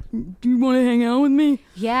and be like, do you want to hang out with me?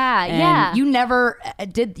 Yeah, And yeah. you never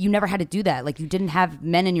had to do that. Like, you didn't have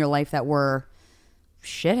men in your life that were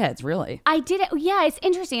shitheads, really. I did it. Yeah, it's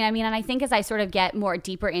interesting. I mean, and I think as I sort of get more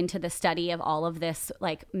deeper into the study of all of this,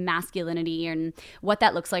 like masculinity and what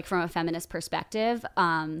that looks like from a feminist perspective,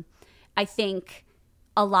 I think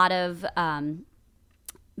a lot of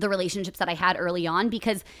the relationships that I had early on,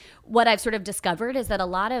 because what I've sort of discovered is that a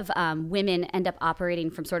lot of women end up operating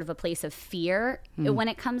from sort of a place of fear when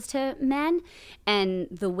it comes to men, and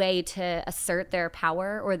the way to assert their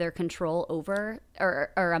power or their control over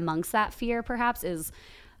or amongst that fear perhaps is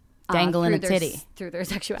dangling a titty through their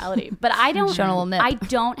sexuality. But I don't Showing a little nip. I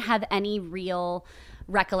don't have any real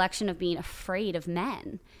recollection of being afraid of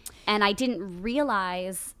men, and I didn't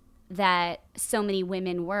realize that so many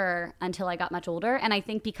women were until I got much older. And I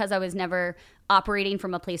think because I was never operating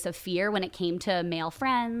from a place of fear when it came to male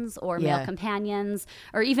friends or male companions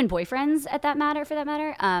or even boyfriends for that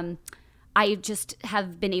matter, I just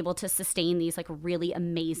have been able to sustain these like really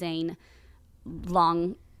amazing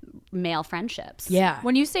long male friendships. Yeah.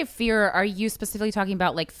 When you say fear, are you specifically talking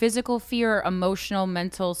about like physical fear, emotional,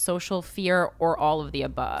 mental, social fear, or all of the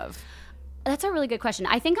above? That's a really good question.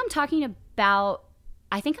 I think I'm talking about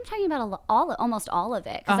almost all of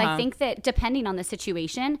it, because I think that depending on the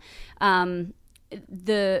situation,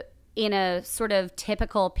 in a sort of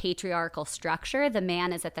typical patriarchal structure, the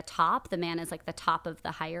man is at the top. The man is like the top of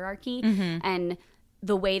the hierarchy, and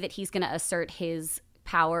the way that he's going to assert his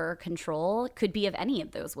power or control could be of any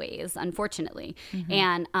of those ways, unfortunately.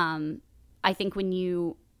 And I think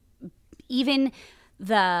even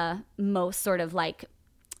the most sort of like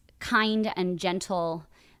kind and gentle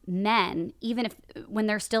men, even when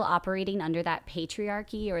they're still operating under that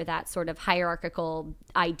patriarchy or that sort of hierarchical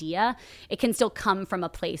idea, it can still come from a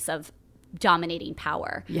place of dominating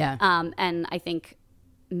power. Yeah. And I think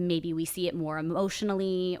maybe we see it more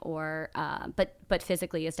emotionally, or but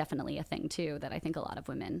physically is definitely a thing too that I think a lot of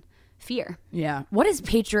women fear. Yeah. What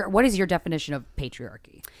is your definition of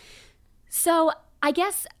patriarchy? So I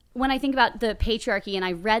guess when I think about the patriarchy, and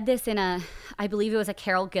I read this in I believe it was a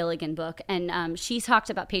Carol Gilligan book, and she talked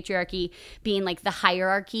about patriarchy being like the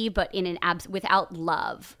hierarchy, but in without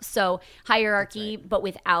love. So hierarchy, but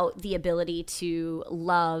without the ability to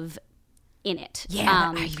love in it.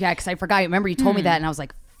 Yeah. Because I forgot. Remember you told me that, and I was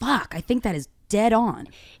like, fuck, I think that is dead on.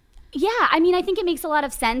 Yeah. I mean, I think it makes a lot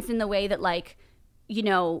of sense in the way that, like, you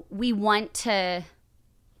know, we want to,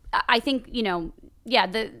 I think, you know,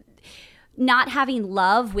 the not having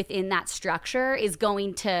love within that structure is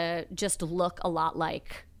going to just look a lot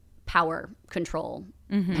like power control,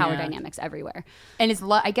 power dynamics everywhere. And it's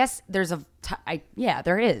I guess there's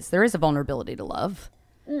there is a vulnerability to love.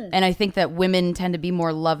 And I think that women tend to be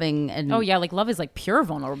more loving and like love is like pure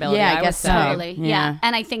vulnerability. Yeah, I guess so. Totally. Yeah.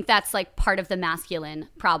 And I think that's like part of the masculine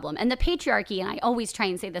problem. And the patriarchy, and I always try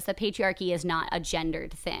and say this, the patriarchy is not a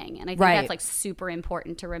gendered thing. And I think that's like super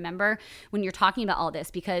important to remember when you're talking about all this,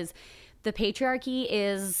 because the patriarchy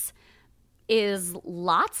is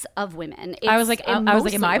lots of women. I was like, am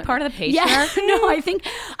I part of the patriarchy? Yeah. No, I think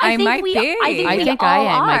I think might we, be. I think I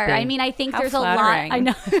all might are. be. I mean, I think How there's flattering. a lot. I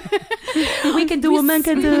know. we can do what men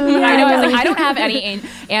can do. I know. I was like, I don't have any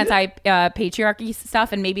anti-patriarchy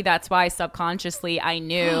stuff, and maybe that's why subconsciously I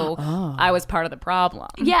knew I was part of the problem.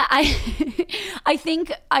 Yeah, I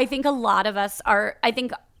think a lot of us are. I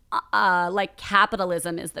think like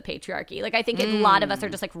capitalism is the patriarchy. Like I think a lot of us are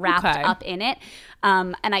just like wrapped up in it,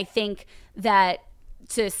 and I think that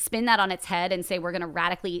to spin that on its head and say we're going to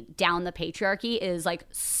radically down the patriarchy is like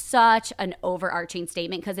such an overarching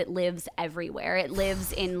statement, because it lives everywhere. It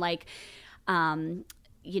lives in like,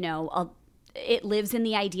 it lives in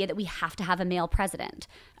the idea that we have to have a male president.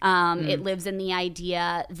 It lives in the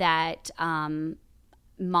idea that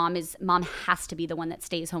mom has to be the one that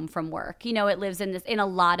stays home from work. You know, it lives in a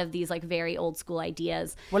lot of these like very old school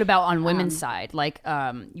ideas. What about on women's side? Like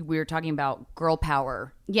we were talking about girl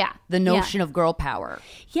power. Yeah. The notion of girl power.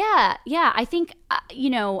 Yeah. Yeah. I think,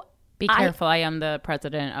 Be careful. I am the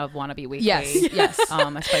president of Wannabe Weekly. Yes.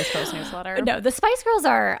 A Spice Girls newsletter. No, the Spice Girls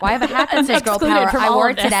are. Well, I have a hat that says girl power. I wore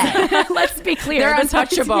it today. Let's be clear. They're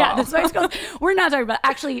untouchable. The Spice Girls. We're not talking about.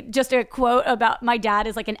 Actually, just a quote about my dad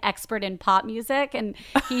is like an expert in pop music, and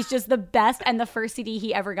he's just the best. And the first CD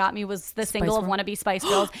he ever got me was the single of Wannabe Spice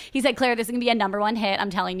Girls. He said, "Claire, this is gonna be a #1 hit. I'm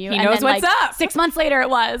telling you." He knows then, what's up. 6 months later, it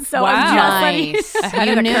was. So Wow. I'm just letting Nice.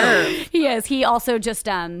 Ahead of the curve. He is. He also just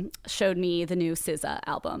showed me the new SZA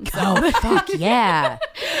album. So. Oh, fuck yeah.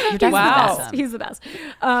 Your dad's Wow. awesome. He's the best.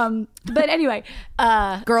 But anyway,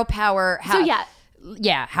 Girl power. so yeah.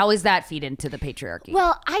 Yeah. How does that feed into the patriarchy?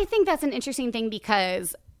 Well, I think that's an interesting thing,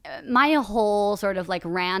 because my whole sort of like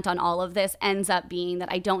rant on all of this ends up being that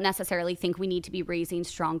I don't necessarily think we need to be raising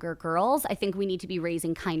stronger girls. I think we need to be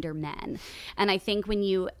raising kinder men. And I think when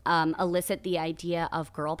you elicit the idea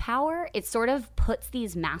of girl power, it sort of puts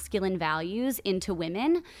these masculine values into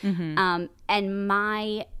women. And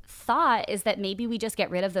my thought is that maybe we just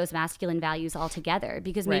get rid of those masculine values altogether,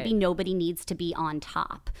 because maybe nobody needs to be on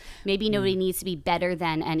top. Maybe nobody needs to be better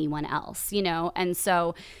than anyone else, you know? And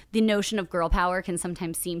so the notion of girl power can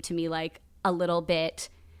sometimes seem to me like a little bit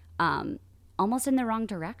almost in the wrong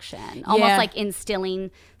direction, almost like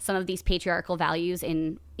instilling some of these patriarchal values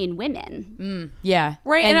in women. yeah.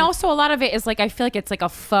 Right. And also a lot of it is like, I feel like it's like a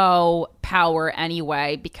faux power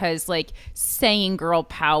anyway, because like saying girl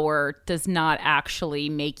power does not actually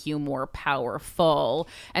make you more powerful.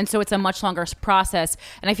 And so it's a much longer process.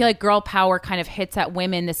 And I feel like girl power kind of hits at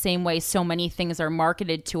women the same way so many things are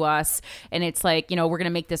marketed to us. And it's like, you know, we're going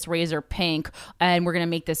to make this razor pink and we're going to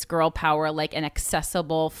make this girl power like an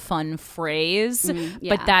accessible, fun phrase.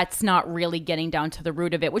 But that's not really getting down to the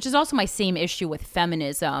root of it, which is also my same issue with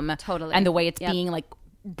feminism. Totally. And the way it's being like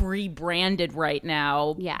rebranded right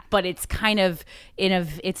now. Yeah. But it's kind of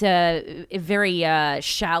it's a very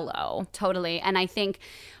shallow. Totally. And I think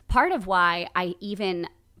part of why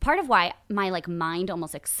my like mind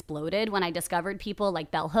almost exploded when I discovered people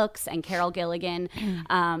like Bell Hooks and Carol Gilligan,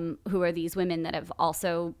 who are these women that have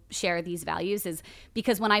also shared these values, is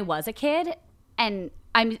because when I was a kid, and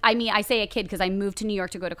I say a kid because I moved to New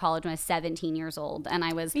York to go to college when I was 17 years old, and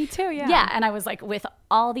I was Me too, yeah. yeah, and I was like with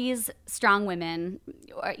all these strong women,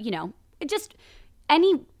 or, you know, just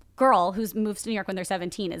any girl who's moves to New York when they're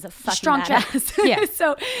 17 is a fucking Strong badass. Yeah.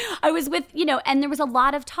 So I was with, you know, and there was a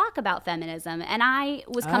lot of talk about feminism, and I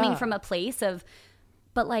was coming from a place of,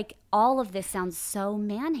 but like all of this sounds so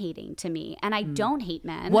man-hating to me, and I don't hate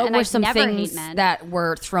men. What and were I've some never things hate men. that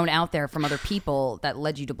were thrown out there from other people that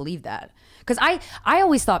led you to believe that? Because I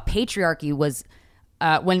always thought patriarchy was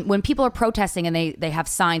when people are protesting and they have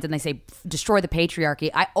signs and they say destroy the patriarchy.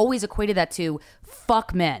 I always equated that to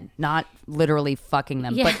fuck men, not literally fucking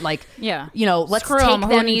them, but like Yeah. you know, let's Screw take 'em, who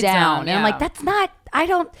them needs down. them? And I'm Yeah. like,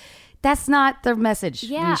 that's not the message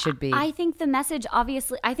we should be. I think the message,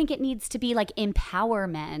 obviously, I think it needs to be like empower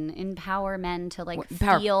men to like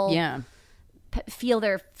feel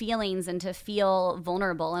their feelings and to feel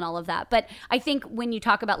vulnerable and all of that. But I think when you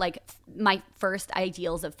talk about like my first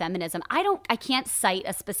ideals of feminism, I can't cite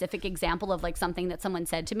a specific example of like something that someone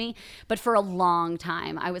said to me, but for a long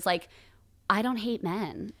time I was like, I don't hate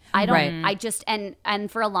men. I don't, Right. I just, and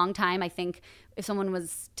for a long time, I think if someone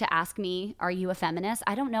was to ask me, are you a feminist?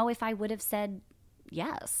 I don't know if I would have said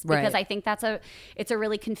yes, because Right. I think it's a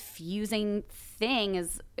really confusing thing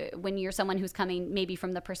is when you're someone who's coming maybe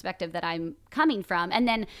from the perspective that I'm coming from. And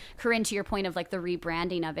then Corinne, to your point of like the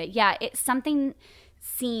rebranding of it. Yeah, it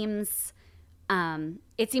seems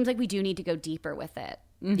like we do need to go deeper with it.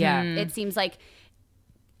 Yeah. It seems like,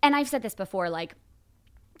 and I've said this before, like,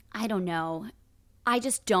 I don't know. I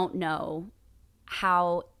just don't know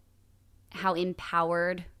how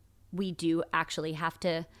empowered we do actually have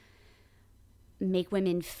to make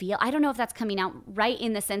women feel. I don't know if that's coming out right,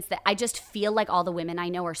 in the sense that I just feel like all the women I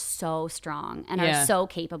know are so strong and are so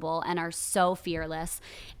capable and are so fearless.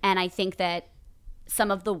 And I think that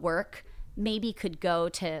some of the work maybe could go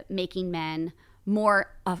to making men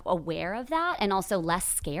more aware of that and also less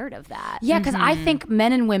scared of that. Yeah, because I think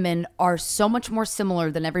men and women are so much more similar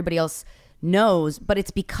than everybody else knows, but it's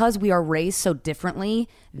because we are raised so differently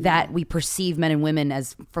that we perceive men and women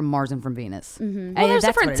as from Mars and from Venus. Well, there's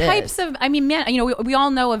different types of. I mean, men. You know, we all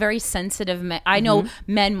know a very sensitive man. I know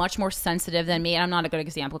men much more sensitive than me, and I'm not a good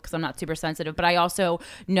example because I'm not super sensitive. But I also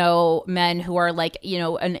know men who are like, you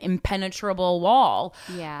know, an impenetrable wall.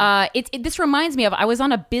 Yeah. This reminds me of, I was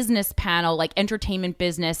on a business panel, like entertainment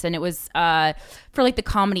business, and it was for like the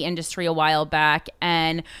comedy industry a while back,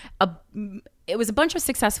 and it was a bunch of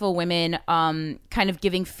successful women kind of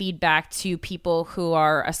giving feedback to people who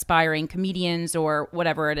are aspiring comedians or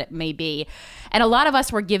whatever it may be. And a lot of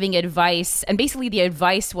us were giving advice. And basically the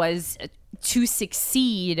advice was to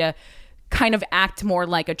succeed, kind of act more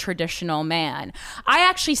like a traditional man. I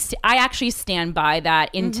actually stand by that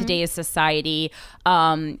in today's society.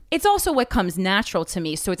 It's also what comes natural to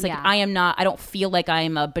me. So it's like, I don't feel like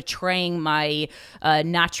I'm betraying my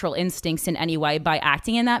natural instincts in any way by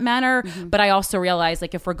acting in that manner. But I also realize,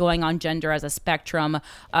 like, if we're going on gender as a spectrum,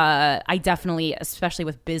 I definitely, especially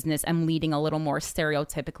with business, am leading a little more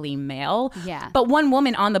stereotypically male. Yeah. But one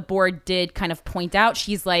woman on the board did kind of point out,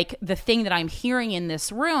 she's like, the thing that I'm hearing in this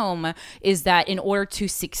room is that in order to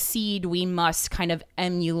succeed, we must kind of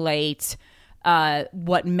emulate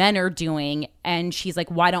what men are doing. And she's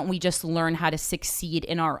like, why don't we just learn how to succeed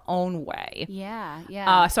in our own way?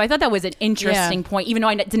 Yeah. So I thought that was an interesting point, even though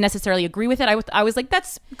I didn't necessarily agree with it. I was like,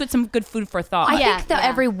 that's good, some good food for thought. I think that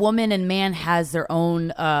every woman and man has their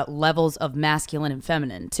own levels of masculine and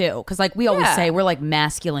feminine too, because like we always say, we're like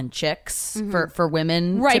masculine chicks for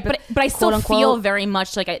women, right? But I still quote, feel unquote. very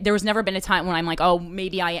much like there was never been a time when I'm like, oh,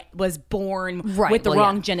 maybe I was born Right, with the well,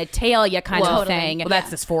 wrong genitalia kind of thing. Well,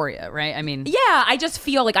 that's dysphoria, right? I mean, Yeah, I just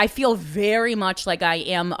feel like I feel very much like I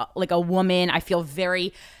am like a woman. I feel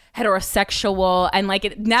very heterosexual, and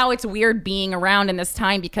like now it's weird being around in this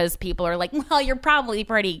time because people are like, well, you're probably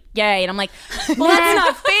pretty gay, and I'm like, well, that's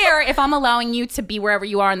not fair. If I'm allowing you to be wherever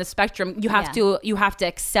you are in the spectrum, you have to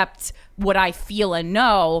accept what I feel and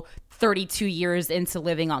know 32 years into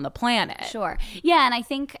living on the planet. Sure. Yeah, and I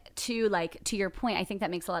think to your point, I think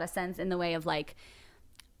that makes a lot of sense in the way of like,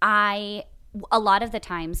 a lot of the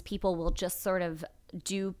times people will just sort of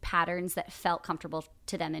do patterns that felt comfortable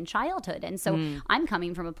to them in childhood. And so I'm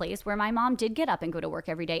coming from a place where my mom did get up and go to work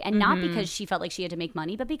every day, and not because she felt like she had to make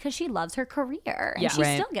money, but because she loves her career. And she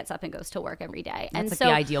still gets up and goes to work every day. that's and like so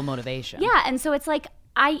the ideal motivation. yeah, and so it's like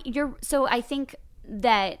I think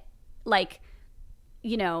that, like,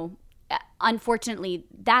 you know, unfortunately,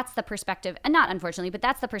 that's the perspective, and not unfortunately, but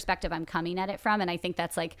that's the perspective I'm coming at it from. And I think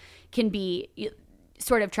that's like, can be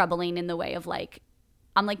sort of troubling in the way of like,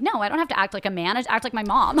 I'm like, no, I don't have to act like a man. I just act like my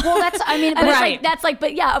mom. Well, that's, I mean, and right. That's like,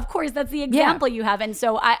 but yeah, of course, that's the example you have. And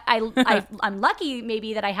so I'm lucky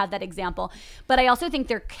maybe that I have that example. But I also think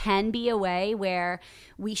there can be a way where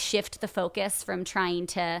we shift the focus from trying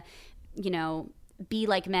to, you know, be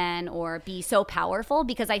like men or be so powerful,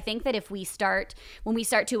 because I think that when we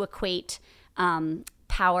start to equate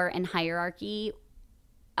power and hierarchy,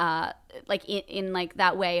 like in like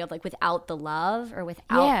that way of like without the love or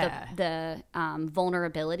without the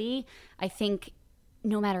vulnerability, I think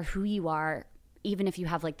no matter who you are, even if you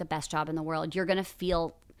have like the best job in the world, you're gonna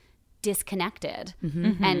feel disconnected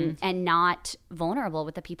and not vulnerable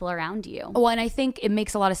with the people around you. Well, and I think it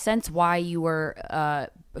makes a lot of sense why you were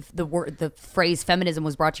the phrase feminism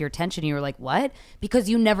was brought to your attention. You were like, what? Because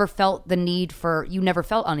you never felt the need you never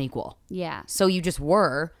felt unequal. Yeah. So you just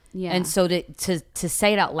were. Yeah. And so to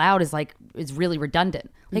say it out loud is really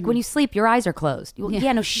redundant. Like when you sleep, your eyes are closed.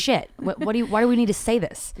 Yeah, no shit. Why do we need to say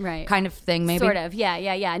this? Right. Kind of thing, maybe. Sort of.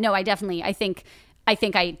 Yeah. No, I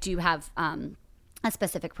think I do have a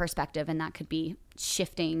specific perspective, and that could be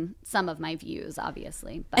shifting some of my views,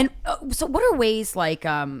 obviously. But. And so what are ways like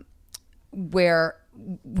where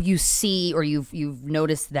you see or you've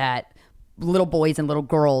noticed that little boys and little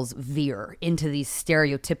girls veer into these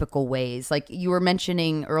stereotypical ways? Like you were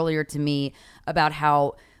mentioning earlier to me about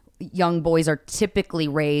how young boys are typically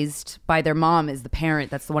raised by their mom as the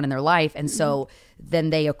parent that's the one in their life, and so then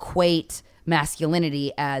they equate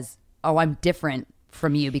masculinity as, oh, I'm different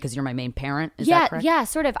from you because you're my main parent. Is that correct? Yeah,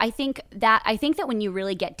 sort of. I think that when you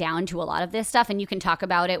really get down to a lot of this stuff, and you can talk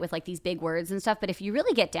about it with like these big words and stuff, but if you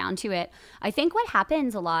really get down to it, I think what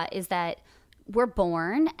happens a lot is that we're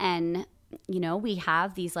born and, you know, we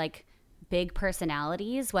have these like big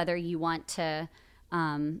personalities, whether you want to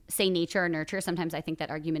say nature or nurture. Sometimes I think that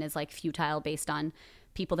argument is like futile based on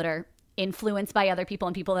people that are influenced by other people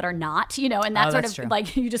and people that are not, you know, and that's sort of true.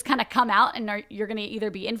 like you just kind of come out and you're going to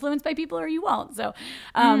either be influenced by people or you won't. So,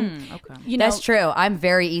 you know, That's true. I'm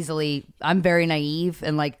very naive,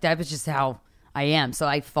 and like that was just how I am. So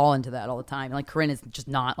I fall into that all the time. Like Corinne is just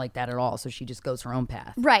not like that at all. So she just goes her own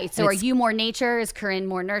path. right. So are you more nature? Is Corinne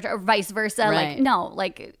more nurture, or vice versa? Right. Like, no,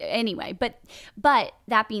 like anyway, but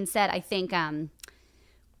that being said, I think,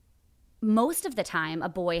 most of the time a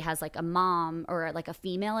boy has like a mom or like a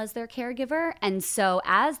female as their caregiver. And so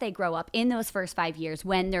as they grow up in those first 5 years,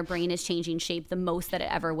 when their brain is changing shape the most that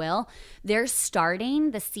it ever will, the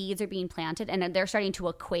seeds are being planted, and they're starting to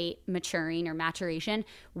equate maturing or maturation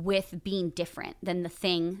with being different than the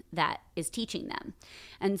thing that is teaching them.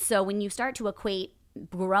 And so when you start to equate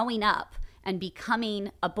growing up and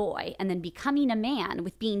becoming a boy and then becoming a man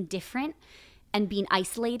with being different and being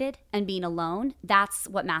isolated and being alone, that's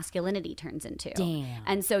what masculinity turns into. Damn.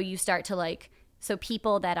 And so you start to like, so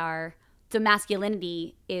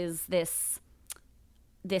masculinity is this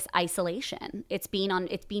isolation. It's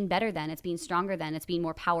being better than, it's being stronger than, it's being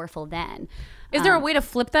more powerful than. Is there a way to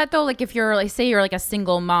flip that though? Like if you're like, say you're like a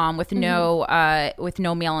single mom with no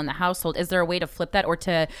male in the household, is there a way to flip that, or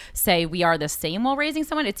to say we are the same while raising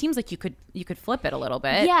someone? It seems like you could flip it a little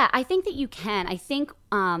bit. Yeah, I think that you can. I think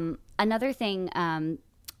another thing,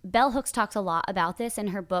 Bell Hooks talks a lot about this in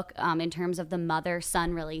her book, in terms of the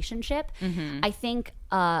mother-son relationship. I think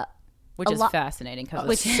which is fascinating because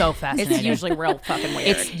It's so fascinating. it's usually real fucking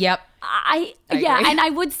weird. Yep. I agree. And I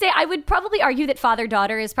would probably argue that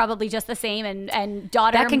father-daughter is probably just the same, and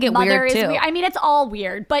daughter That can get mother weird, is too. weird. I mean, it's all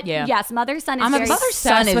weird, but yes, mother-son is I'm very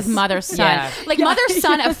obsessed with mother-son. Yeah. Like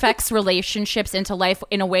mother-son affects relationships into life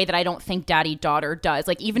in a way that I don't think daddy-daughter does.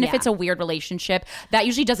 Like even if Yeah. it's a weird relationship, that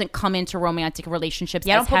usually doesn't come into romantic relationships.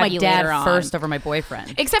 Yeah, I don't as put my heavy dad later on. first over my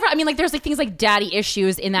boyfriend. Except for, I mean, like there's like things like daddy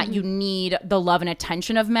issues in that you need the love and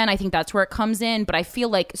attention of men. I think that's where it comes in. But I feel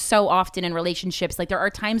like so often in relationships, like there are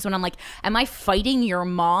times when I'm like, am I fighting your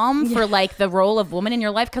mom for like the role of woman in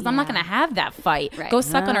your life? Because I'm not going to have that fight. Right. Go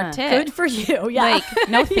suck on her tit. Good for you. Yeah. Like,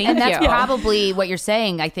 no thank And that's you. probably what you're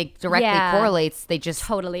saying. I think directly correlates. They just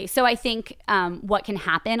Totally. So I think what can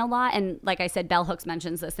happen a lot, and like I said, Bell Hooks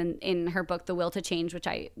mentions this in her book, The Will to Change, which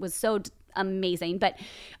I was so amazing. But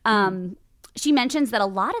she mentions that a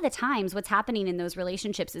lot of the times what's happening in those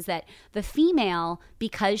relationships is that the female,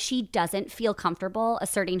 because she doesn't feel comfortable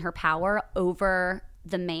asserting her power over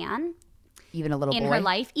the man, even a little in boy. her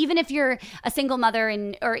life, even if you're a single mother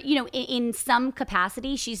or you know, in some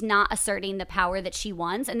capacity, she's not asserting the power that she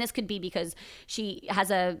wants. And this could be because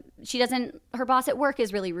her boss at work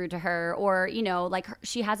is really rude to her, or, you know, like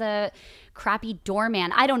she has a crappy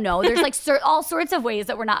doorman. I don't know. There's like all sorts of ways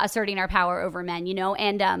that we're not asserting our power over men, you know?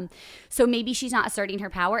 And so maybe she's not asserting her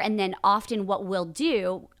power. And then often what we'll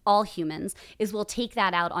do, all humans, is we'll take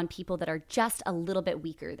that out on people that are just a little bit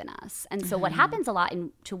weaker than us. And so what happens a lot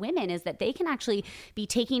to women is that they can actually be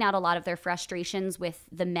taking out a lot of their frustrations with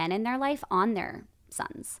the men in their life on their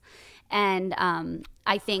sons. And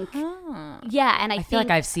I think, yeah, and I feel like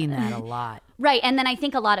I've seen that a lot. Right. And then I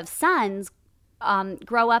think a lot of sons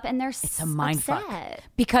grow up and they're it's a mind fuck upset.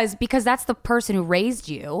 because that's the person who raised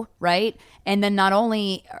you, right? And then not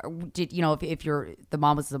only did you know if you're the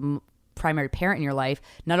mom was the primary parent in your life,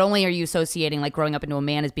 not only are you associating like growing up into a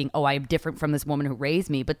man as being, oh, I am different from this woman who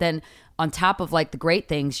raised me, but then on top of like the great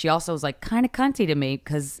things, she also was like kind of cunty to me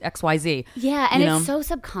because XYZ. Yeah, and it's so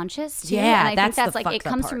subconscious too. Yeah, and I think that's the like it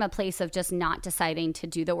comes part. from a place of just not deciding to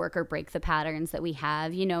do the work or break the patterns that we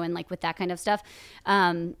have, you know, and like with that kind of stuff.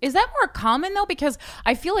 Is that more common though? Because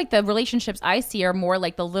I feel like the relationships I see are more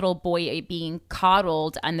like the little boy being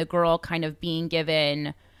coddled and the girl kind of being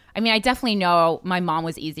given. I mean, I definitely know my mom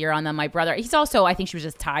was easier on them. My brother, he's also, I think she was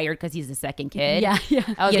just tired because he's the second kid. Yeah.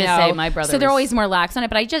 I was going to say my brother. So they're always more lax on it.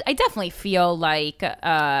 But I definitely feel like.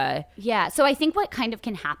 Yeah. So I think what kind of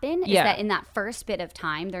can happen is that in that first bit of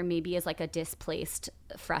time, there maybe is like a displaced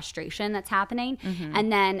frustration that's happening. Mm-hmm.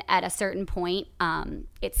 And then at a certain point,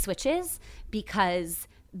 it switches because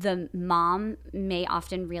the mom may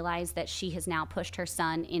often realize that she has now pushed her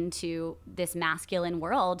son into this masculine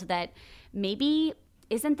world that maybe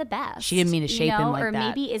isn't the best. She didn't mean to shape him like or that. Or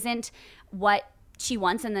maybe isn't what she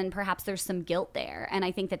wants, and then perhaps there's some guilt there. And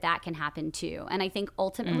I think that can happen too. And I think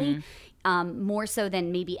ultimately, more so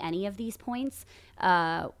than maybe any of these points,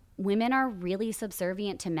 women are really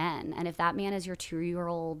subservient to men. And if that man is your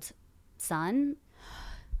 2-year-old son,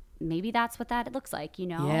 maybe that's what that looks like, you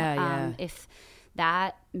know? Yeah. If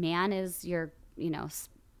that man is your, you know,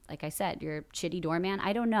 like I said, your shitty doorman.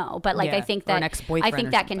 I don't know, but like I think that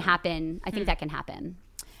that can happen. I think that can happen.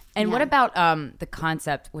 And what about the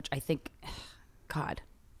concept, which I think, God,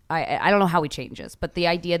 I don't know how we change this, but the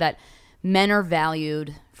idea that men are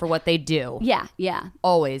valued for what they do. Yeah.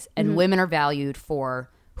 Always, and women are valued for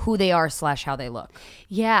who they are / how they look.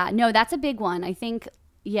 Yeah, no, that's a big one. I think.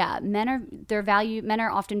 Yeah, men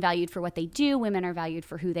are often valued for what they do. Women are valued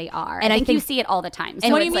for who they are. And I think you see it all the time. So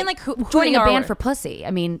and what do you mean, like who joining they a are? band for pussy?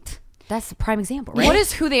 I mean, that's the prime example, right? What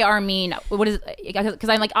does who they are mean? What is, because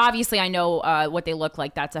I'm like, obviously I know what they look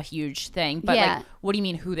like. That's a huge thing. But like, what do you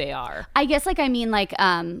mean who they are? I guess like I mean like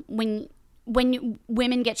when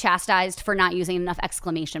women get chastised for not using enough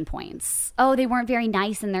exclamation points. Oh, they weren't very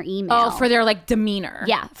nice in their email. Oh, for their like demeanor.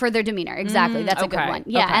 Yeah, for their demeanor. Exactly. That's a good one.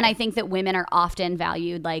 Yeah, okay. And I think that women are often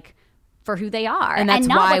valued like for who they are, and that's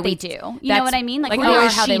not why what they do. You know what I mean? Like who they are,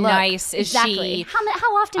 is how she they look. nice? Is exactly. she? How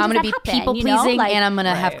often I'm does going to that be happen? people pleasing, and I'm going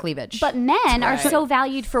to have cleavage. But men are so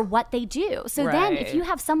valued for what they do. So then, if you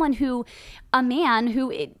have someone a man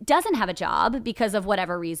who doesn't have a job because of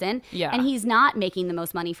whatever reason, and he's not making the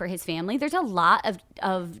most money for his family, there's a lot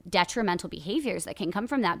of detrimental behaviors that can come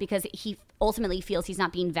from that because he ultimately feels he's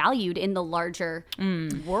not being valued in the larger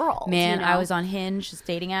world. Man, you know? I was on Hinge, this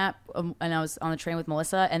dating app, and I was on the train with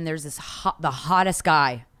Melissa, and there's this the hottest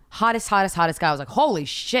guy. Hottest guy. I was like, holy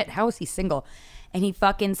shit, how is he single? And he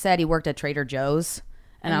fucking said he worked at Trader Joe's.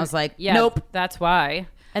 And I was like, nope. That's why.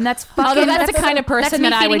 And that's fucking... Although that's the kind of person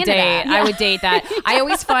that I would date. Yeah. I would date that. I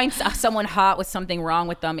always find someone hot with something wrong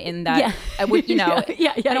with them in that, I would, you know,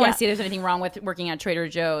 I don't want to say there's anything wrong with working at Trader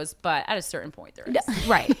Joe's, but at a certain point there is.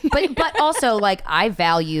 Right. But also, like, I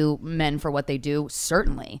value men for what they do,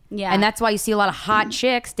 certainly. Yeah. And that's why you see a lot of hot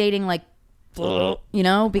chicks dating, like, you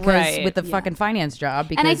know, because with the fucking finance job.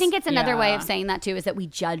 Because, and I think it's another way of saying that too is that we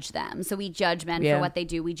judge them. So we judge men Yeah. for what they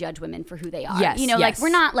do. We judge women for who they are. Yes, You know, yes. like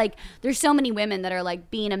we're not like, there's so many women that are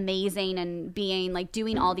like being amazing and being like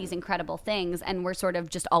doing all these incredible things. And we're sort of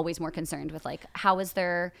just always more concerned with like,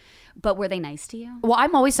 but were they nice to you? Well,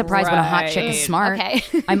 I'm always surprised when a hot chick is Right. smart. Okay.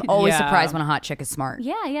 I'm always Yeah. surprised when a hot chick is smart.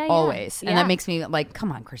 Yeah. Always. And Yeah. that makes me like,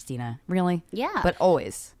 come on, Christina. Really? Yeah. But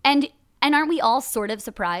always. And aren't we all sort of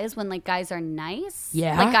surprised when like guys are nice?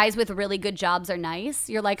 Yeah. Like guys with really good jobs are nice.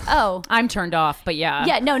 You're like, oh. I'm turned off, but yeah.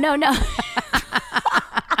 Yeah, no.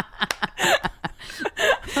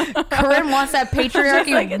 Corinne wants that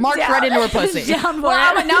patriarchy marked right into her pussy.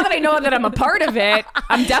 Well, but now that I know that I'm a part of it,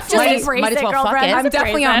 I'm definitely embrace might as it, well fuck girlfriend. it. I'm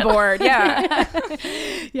definitely on board. Yeah.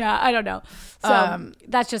 Yeah, I don't know. So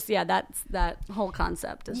that's just that's that whole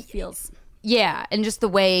concept feels. Yeah, and just the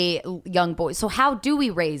way young boys. So how do we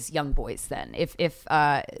raise young boys then? If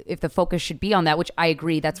the focus should be on that, which I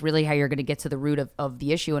agree, that's really how you're going to get to the root of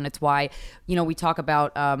the issue, and it's why we talk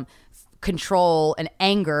about control and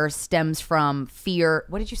anger stems from fear.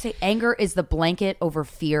 What did you say? Anger is the blanket over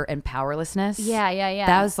fear and powerlessness. Yeah.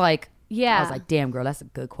 That was like, Yeah. I was like, damn, girl, that's a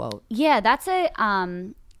good quote. Yeah, that's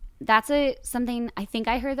a something. I think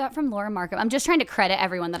I heard that from Laura Markham. I'm just trying to credit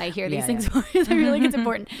everyone that I hear these things for. I feel like it's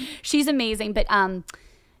important. She's amazing, but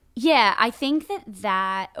yeah, I think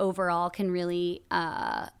that overall can really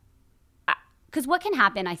because what can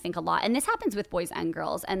happen, I think a lot, and this happens with boys and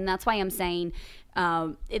girls, and that's why I'm saying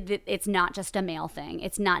it's not just a male thing.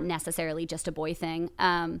 It's not necessarily just a boy thing,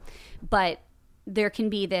 but there can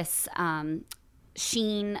be this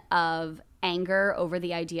sheen of anger over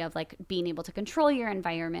the idea of like being able to control your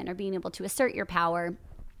environment or being able to assert your power.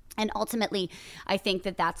 And ultimately, I think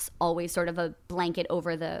that that's always sort of a blanket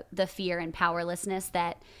over the fear and powerlessness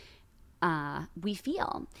that we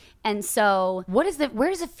feel. And so where does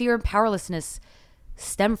the fear and powerlessness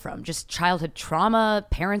stem from? Just childhood trauma,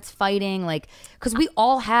 parents fighting, like, because we're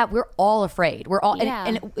all afraid. We're all,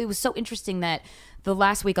 and it was so interesting that the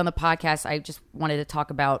last week on the podcast, I just wanted to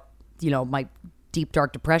talk about, my deep,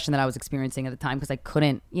 dark depression that I was experiencing at the time, because I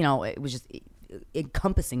couldn't, it was just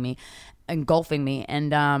encompassing me, engulfing me.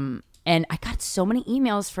 And I got so many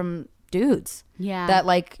emails from dudes that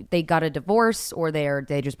like they got a divorce or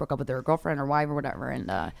they just broke up with their girlfriend or wife or whatever.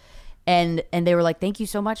 And they were like, thank you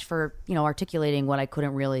so much for, articulating what I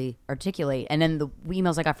couldn't really articulate. And then the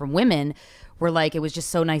emails I got from women were like, it was just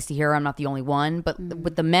so nice to hear I'm not the only one. But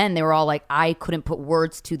with the men, they were all like, I couldn't put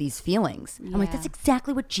words to these feelings. I'm like, that's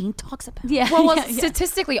exactly what Jean talks about. Yeah. Well,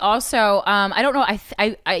 statistically also, I don't know.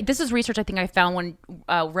 I this is research I think I found when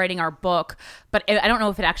writing our book, but I don't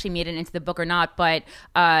know if it actually made it into the book or not. But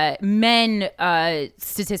men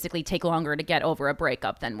statistically take longer to get over a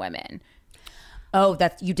breakup than women. Oh,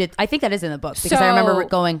 that you did. I think that is in the book because I remember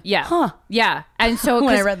going, yeah. And so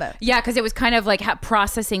when I read that, because it was kind of like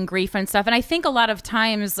processing grief and stuff. And I think a lot of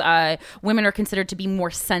times women are considered to be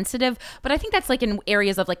more sensitive, but I think that's like in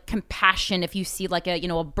areas of like compassion. If you see like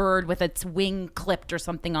a bird with its wing clipped or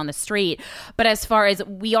something on the street, but as far as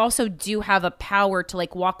we also do have a power to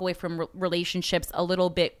like walk away from relationships a little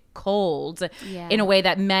bit cold in a way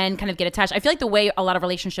that men kind of get attached. I feel like the way a lot of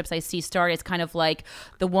relationships I see start is kind of like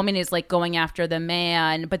the woman is like going after the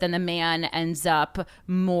man, but then the man ends up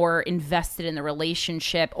more invested in the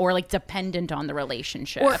relationship or like dependent on the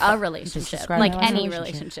relationship or a relationship, like any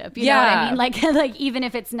relationship. You know what I mean? Like even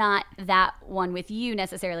if it's not that one with you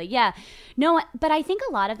necessarily. No, but I think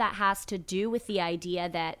a lot of that has to do with the idea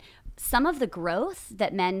that some of the growth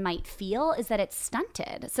that men might feel is that it's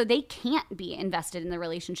stunted. So they can't be invested in the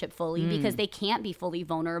relationship fully because they can't be fully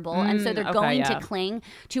vulnerable. And so they're going to cling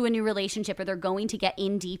to a new relationship, or they're going to get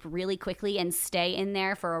in deep really quickly and stay in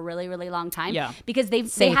there for a really, really long time because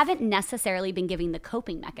they haven't necessarily been giving the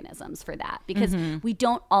coping mechanisms for that, because we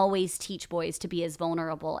don't always teach boys to be as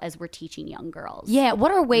vulnerable as we're teaching young girls. Yeah.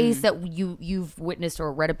 What are ways that you've witnessed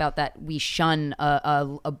or read about that we shun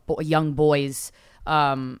a young boy's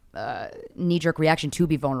knee-jerk reaction to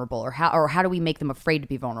be vulnerable, or how do we make them afraid to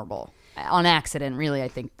be vulnerable on accident? Really, I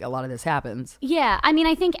think a lot of this happens. I mean,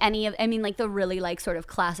 I think like the really like sort of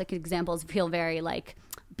classic examples feel very like,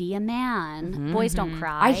 be a man, boys don't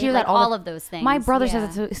cry. I hear like, that all of those things. My brother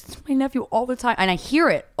says it to my nephew all the time, and I hear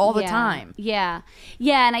it all the time.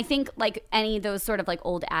 And I think like any of those sort of like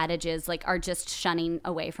old adages like are just shunning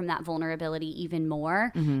away from that vulnerability even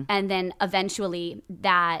more, and then eventually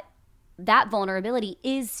that vulnerability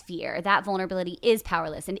is fear. That vulnerability is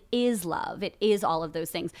powerless and is love. It is all of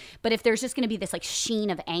those things. But if there's just going to be this like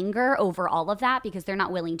sheen of anger over all of that because they're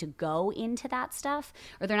not willing to go into that stuff,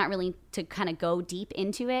 or they're not willing to kind of go deep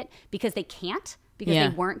into it because they can't, because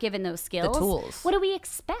they weren't given those skills. The tools. What do we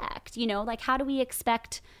expect? Like how do we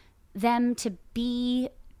expect them to be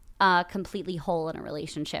completely whole in a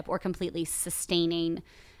relationship or completely sustaining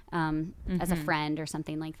as a friend or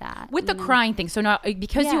something like that. With the crying thing, so now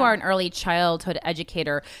because you are an early childhood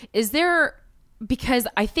educator, is there, because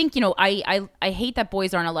I think, I hate that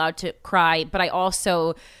boys aren't allowed to cry, but I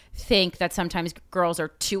also think that sometimes girls are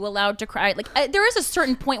too allowed to cry. Like there is a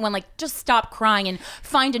certain point when like just stop crying and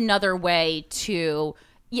find another way to.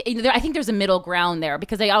 I think there's a middle ground there,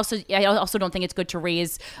 because I also don't think it's good to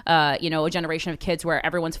raise a generation of kids where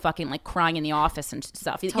everyone's fucking like crying in the office and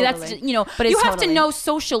stuff. Totally. That's but you have to know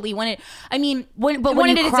socially when it. I mean, when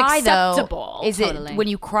you cry, acceptable. Though, is it when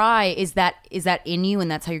you cry? Is that in you and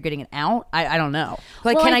that's how you're getting it out? I don't know.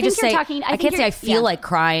 Like, well, can I just say I can't say I feel like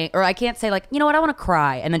crying, or I can't say like, you know what, I want to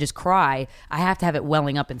cry and then just cry. I have to have it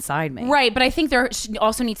welling up inside me. Right, but I think there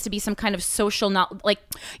also needs to be some kind of social, not like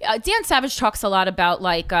Dan Savage talks a lot about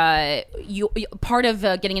like. Part of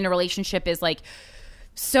getting in a relationship is like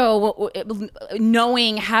So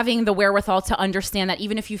knowing, having the wherewithal to understand that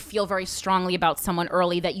even if you feel very strongly about someone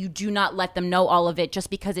early, that you do not let them know all of it just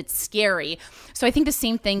because it's scary. So I think the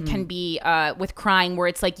same thing can be with crying, where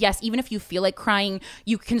it's like, yes, even if you feel like crying,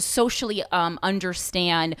 you can socially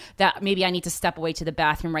understand that maybe I need to step away to the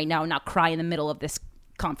bathroom right now and not cry in the middle of this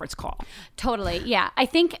conference call. Totally. Yeah. I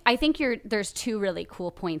think there's two really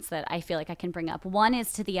cool points that I feel like I can bring up. One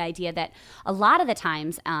is to the idea that a lot of the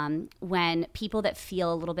times when people that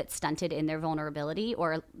feel a little bit stunted in their vulnerability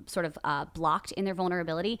or sort of blocked in their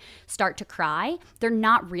vulnerability start to cry, they're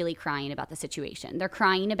not really crying about the situation. They're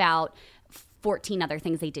crying about 14 other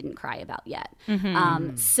things they didn't cry about yet.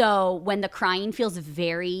 So when the crying feels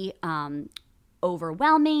very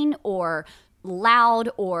overwhelming or loud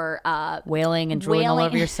or wailing and drooling all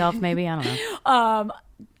over yourself, maybe, I don't know.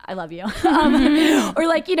 I love you. Or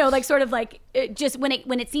like, like sort of like just when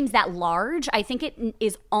it seems that large, I think it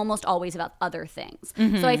is almost always about other things.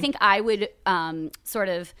 So I think I would sort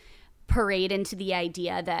of parade into the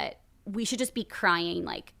idea that we should just be crying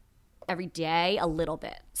like every day a little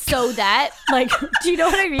bit, so that like, do you know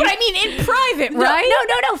what I mean? But I mean in private,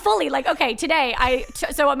 right? No, fully. Like, okay, today I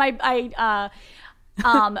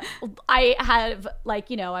have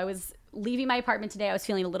like, I was leaving my apartment today. I was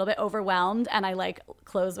feeling a little bit overwhelmed and I like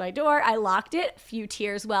closed my door. I locked it. A few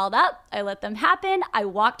tears welled up. I let them happen. I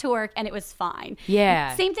walked to work and it was fine.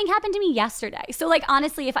 Yeah. Same thing happened to me yesterday. So like,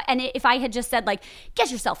 honestly, if I had just said like,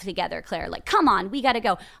 get yourself together, Claire, like, come on, we got to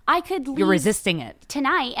go. I could leave You're resisting it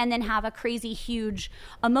tonight and then have a crazy, huge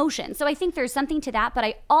emotion. So I think there's something to that, but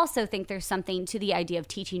I also think there's something to the idea of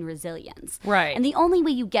teaching resilience. Right. And the only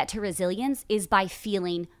way you get to resilience is by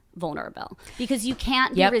feeling vulnerable, because you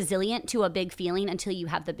can't be resilient to a big feeling until you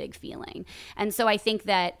have the big feeling. And so I think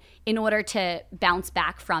that in order to bounce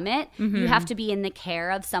back from it, you have to be in the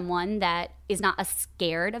care of someone that is not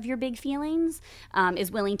scared of your big feelings,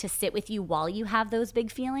 is willing to sit with you while you have those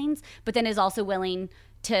big feelings, but then is also willing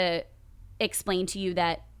to explain to you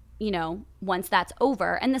that, once that's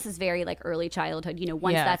over, and this is very like early childhood,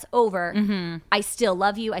 once that's over, I still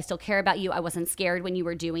love you. I still care about you. I wasn't scared when you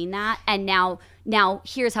were doing that. And now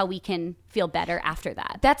here's how we can feel better after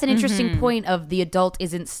that. That's an interesting point of the adult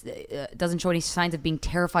doesn't show any signs of being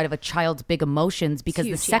terrified of a child's big emotions, because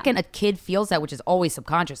huge, the second a kid feels that, which is always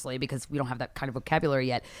subconsciously because we don't have that kind of vocabulary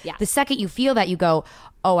yet, the second you feel that, you go,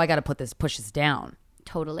 oh, I got to push this down.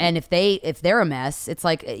 Totally. And if they're a mess, it's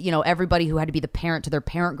like, everybody who had to be the parent to their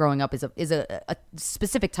parent growing up is a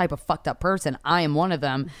specific type of fucked up person. I am one of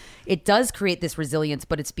them. It does create this resilience,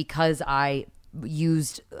 but it's because I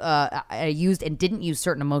used and didn't use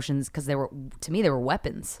certain emotions because they were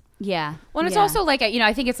weapons. Yeah. Well, and it's also like,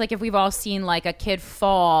 I think it's like if we've all seen like a kid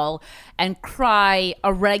fall and cry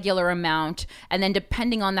a regular amount, and then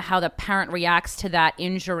depending on how the parent reacts to that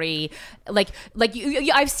injury,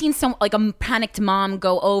 I've seen some like a panicked mom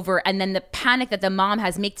go over, and then the panic that the mom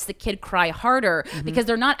has makes the kid cry harder because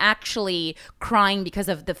they're not actually crying because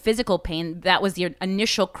of the physical pain. That was the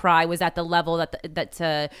initial cry, was at the level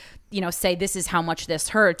that say this is how much this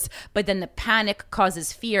hurts, but then the panic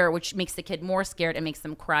causes fear, which makes the kid more scared and makes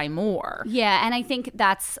them cry more. Yeah, and I think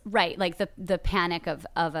that's right. Like the panic of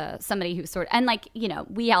somebody who's and like,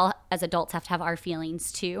 we all as adults have to have our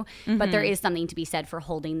feelings too, but there is something to be said for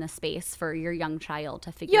holding the space for your young child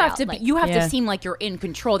to figure out. You have to seem like you're in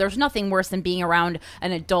control. There's nothing worse than being around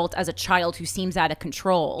an adult as a child who seems out of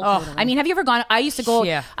control. Oh. I mean, have you ever gone? I used to go.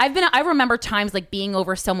 Yeah. I remember times like being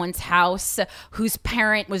over someone's house whose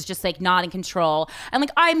parent was just like not in control, and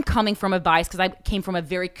like I'm coming from a bias because I came from a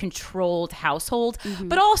very controlled household,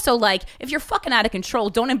 but also like if you're fucking out of control,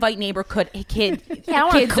 don't invite neighborhood kids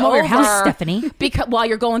come over your house, Stephanie, because while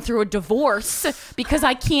you're going through a divorce, because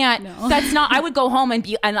I can't. No. That's not. I would go home and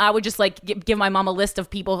I would just like give my mom a list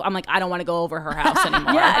of people. I'm like, I don't want to go over her house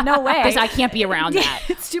anymore. Yeah, no way, because I can't be around that.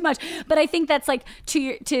 It's too much. But I think that's like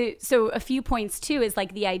so a few points too is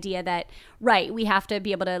like the idea that we have to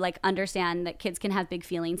be able to like understand that kids can have big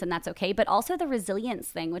feelings and that's okay, but also the resilience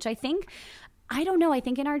thing, which I think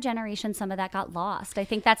in our generation some of that got lost. I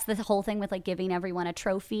think that's the whole thing with like giving everyone a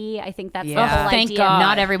trophy. I think that's the whole thank idea. God.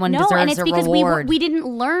 Not everyone deserves and it's a because reward. we didn't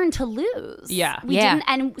learn to lose. We didn't,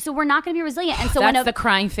 and so we're not going to be resilient. And so that's the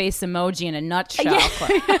crying face emoji in a nutshell.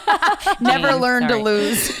 Never learned to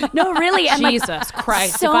lose. No, really. And Jesus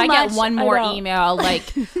Christ! So if I much, get one more email like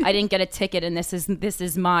I didn't get a ticket and this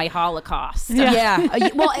is my Holocaust.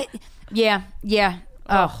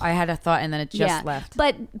 Oh, I had a thought and then it just left.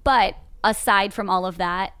 But aside from all of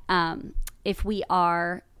that, if we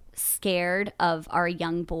are scared of our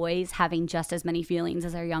young boys having just as many feelings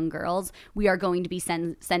as our young girls, we are going to be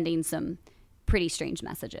sending some pretty strange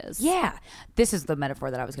messages. Yeah. This is the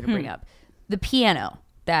metaphor that I was going to bring up. the piano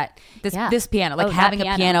Yeah. this piano, like Oh, that having a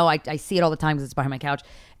piano. piano, I see it all the time because it's behind my couch,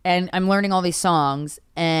 and I'm learning all these songs,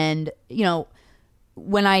 and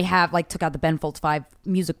when I have took out the Ben Folds 5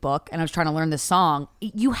 music book and I was trying to learn this song,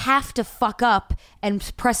 you have to fuck up and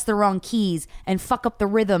press the wrong keys and fuck up the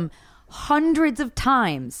rhythm hundreds of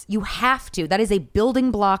times. You have to. That is a building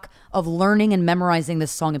block of learning and memorizing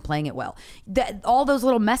this song and playing it well. All those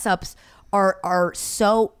little mess ups are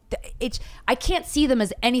so I can't see them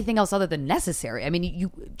as anything else other than necessary. I mean,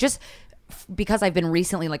 you just because I've been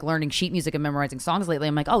recently learning sheet music and memorizing songs lately,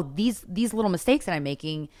 I'm like, oh, these little mistakes that I'm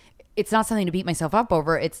making, it's not something to beat myself up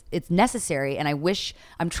over. It's necessary. And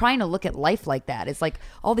I'm trying to look at life like that. It's like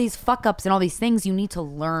all these fuck ups and all these things you need to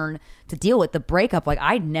learn to deal with. The breakup,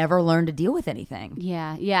 I never learned to deal with anything.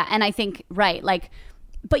 Yeah. And I think, right,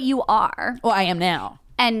 but you are. Well, I am now.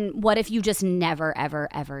 And what if you just never, ever,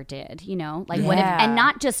 ever did, what if, and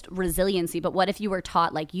not just resiliency, but what if you were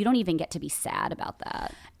taught, you don't even get to be sad about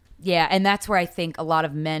that? Yeah. And that's where I think a lot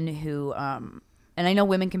of men who, and I know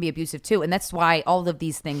women can be abusive too. And that's why all of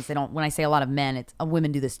these things, when I say a lot of men, it's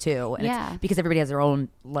women do this too. And Yeah. it's because everybody has their own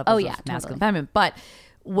levels of masculine totally. and feminine. But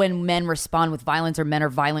when men respond with violence or men are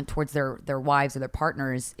violent towards their wives or their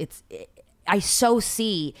partners, I so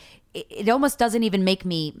see it almost doesn't even make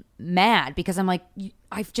me mad because I'm like,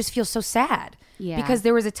 I just feel so sad. Yeah. Because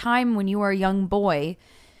there was a time when you were a young boy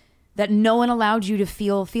that no one allowed you to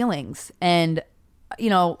feel feelings. And,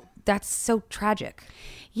 that's so tragic.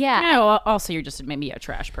 Yeah. Also, you're just maybe a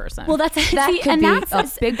trash person. Well, that could and be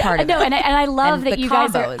that's a big part of no, it. and I love And that the you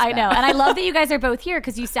guys combo are. is I know, bad. and I love that you guys are both here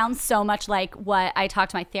because you sound so much like what I talk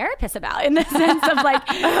to my therapist about in the sense of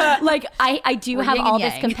I do We're have yin all and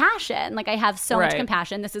this yang. compassion. I have so much Right.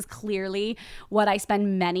 compassion. This is clearly what I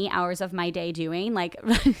spend many hours of my day doing.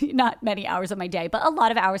 Not many hours of my day, but a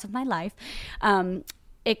lot of hours of my life.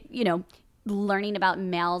 Learning about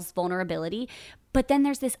males' vulnerability. But then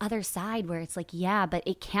there's this other side where it's yeah, but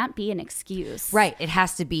it can't be an excuse. Right. It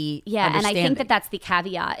has to be. Yeah. And I think understanding. that's the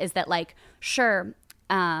caveat is that sure,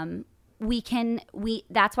 that's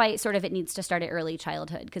why sort of it needs to start at early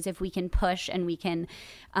childhood. Because if we can push and we can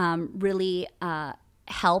really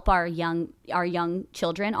help our young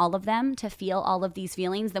children, all of them, to feel all of these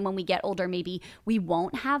feelings, then when we get older, maybe we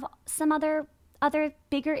won't have some other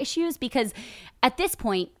bigger issues. Because at this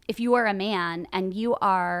point, if you are a man and you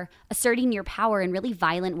are asserting your power in really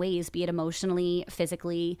violent ways, be it emotionally,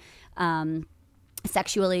 physically,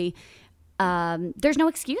 sexually, there's no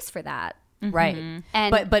excuse for that. Right. And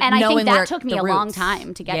but and I think knowing that where took me the a long roots.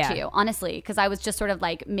 time to get Yeah. to, honestly, because I was just sort of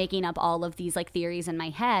making up all of these theories in my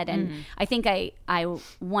head. And I think I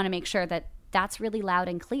want to make sure that that's really loud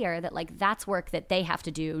and clear, that that's work that they have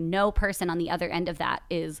to do. No person on the other end of that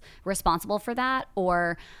is responsible for that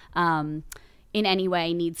or in any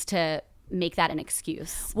way needs to make that an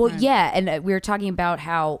excuse. Well, yeah. And we were talking about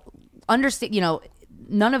how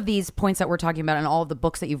none of these points that we're talking about in all of the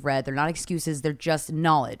books that you've read, they're not excuses. They're just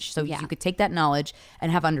knowledge. So Yeah. you could take that knowledge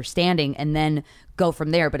and have understanding and then go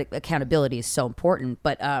from there. But accountability is so important.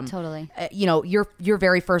 But Totally. Your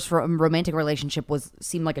very first romantic relationship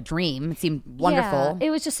seemed like a dream. It seemed wonderful. Yeah, it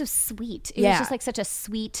was just so sweet. It Yeah. was just such a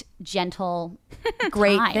sweet, gentle,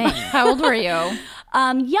 Great time. thing. How old were you?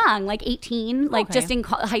 Young, 18, Okay. just in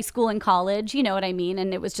high school and college, you know what I mean?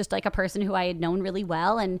 And it was just a person who I had known really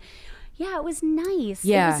well. And yeah, it was nice.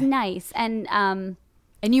 Yeah. It was nice. And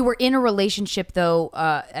And you were in a relationship though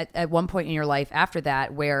at one point in your life after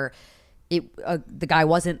that where the guy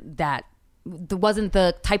wasn't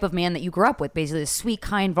the type of man that you grew up with, basically a sweet,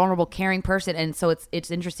 kind, vulnerable, caring person. And so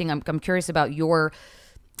it's interesting. I'm curious about your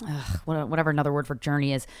whatever another word for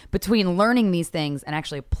journey is between learning these things and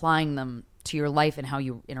actually applying them to your life and how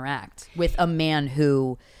you interact with a man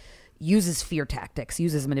who uses fear tactics,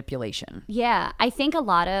 uses manipulation. yeah, I think a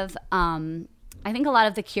lot of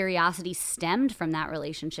the curiosity stemmed from that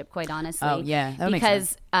relationship, quite honestly. Oh, yeah, that makes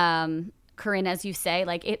because Corinne, as you say,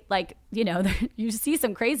 you see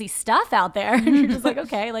some crazy stuff out there. You're just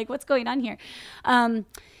okay, what's going on here?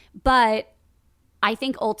 But I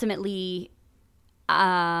think ultimately,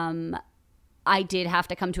 I did have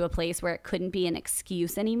to come to a place where it couldn't be an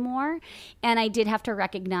excuse anymore. And I did have to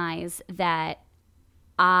recognize that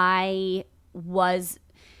I was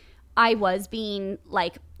being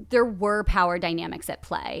there were power dynamics at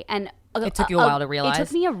play. And It took you a while to realize. It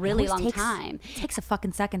took me a really It long always time. It takes a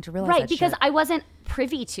fucking second to realize Right, that because shit. I wasn't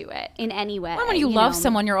privy to it in any way. Well, when you love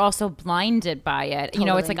someone, you're also blinded by it. You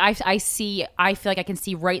know, it's Totally. I feel like I can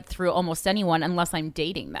see right through almost anyone unless I'm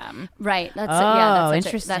dating them. Right. That's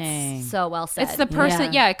interesting. That's so well said. It's the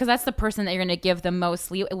person, because that's the person that you're going to give the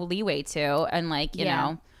most leeway to, and you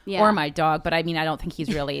know. Yeah. or my dog. But I mean, I don't think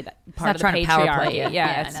he's really part not of the trying to power play patriarchy. you. Yeah,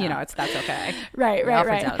 Yeah, it's no. it's that's okay. Right,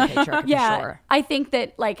 Alfred's out of the patriarchy yeah, for sure. I think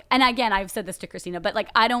that like, and again, I've said this to Christina, but like,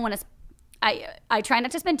 I don't want to. I try not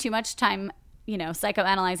to spend too much time,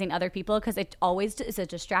 psychoanalyzing other people because it always is a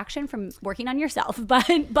distraction from working on yourself. But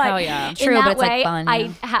Oh, yeah. in True, that but it's, like, way, fun,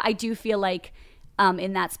 I do feel like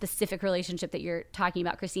in that specific relationship that you're talking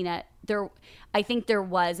about, Christina, I think there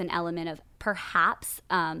was an element of perhaps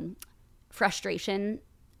frustration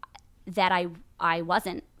that I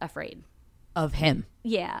wasn't afraid. Of him.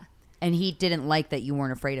 Yeah. And he didn't like that you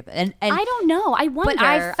weren't afraid of it. And I don't know. I wonder. But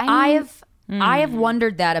I have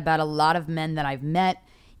wondered that about a lot of men that I've met.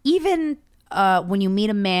 Even when you meet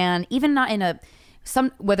a man, even not in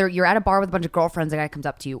whether you're at a bar with a bunch of girlfriends, a guy comes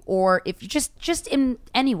up to you, or if you just in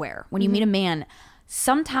anywhere, when you meet a man,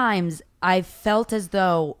 sometimes I've felt as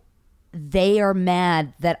though they are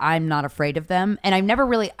mad that I'm not afraid of them. And I've never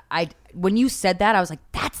really, when you said that, I was like,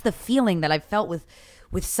 that's the feeling that I felt with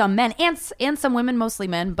some men and some women, mostly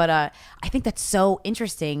men. But I think that's so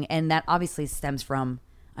interesting. And that obviously stems from,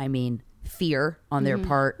 fear on their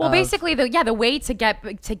part. Well, basically, the way to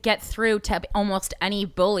get through to almost any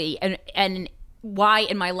bully, and why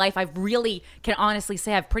in my life I really can honestly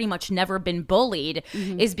say I've pretty much never been bullied,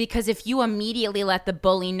 is because if you immediately let the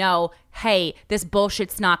bully know, hey, this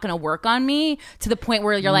bullshit's not gonna work on me, to the point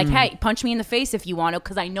where you're like, hey, punch me in the face if you want to,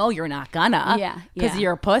 because I know you're not gonna, because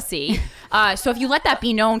you're a pussy. So if you let that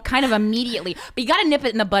be known kind of immediately, but you gotta nip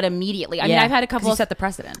it in the bud immediately. I mean, I've had a couple. You set the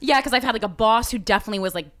precedent. Yeah, because I've had like a boss who definitely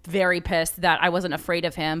was like very pissed that I wasn't afraid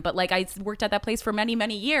of him, but like I worked at that place for many,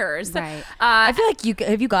 many years. Right. I feel like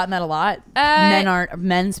have you gotten that a lot?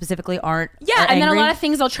 Men specifically aren't. Yeah, are and then a angry? lot of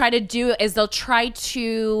things they'll try to do is they'll try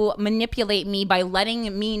to manipulate me by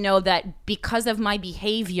letting me know that because of my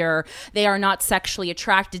behavior, they are not sexually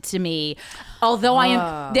attracted to me.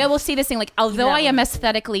 Although they will say this thing like, although I am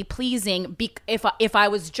aesthetically pleasing, if I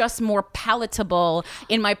was just more palatable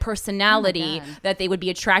in my personality, that they would be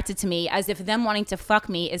attracted to me, as if them wanting to fuck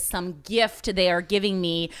me is some gift they are giving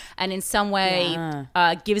me, and in some way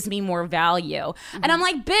gives me more value. And I'm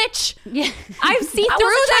like, bitch, I see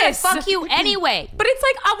through this. Fuck you anyway. But it's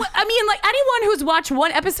like, I mean, like anyone who's watched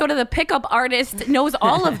one episode of The Pickup Artist knows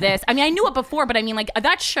all of this. I mean, I knew it before, but I mean, like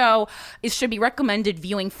that show should be recommended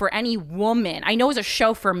viewing for any woman. I know it's a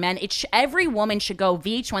show for men. Every woman should go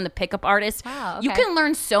VH1 The Pickup Artist. Wow, okay. You can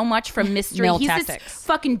learn so much from Mystery. Male He's tactics. this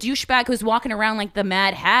fucking douchebag who's walking around like the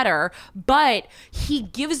Mad Hatter, but he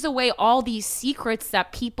gives away all these secrets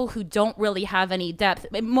that people who don't really have any depth,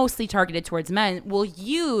 mostly targeted towards men, will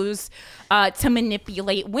use to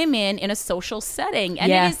manipulate women in a social setting.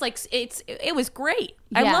 And it is like it was great.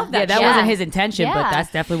 I love that. Yeah, that show. wasn't his intention, but Yeah.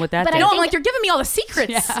 that's definitely what that But did. I No, I'm think- like, you're giving me all the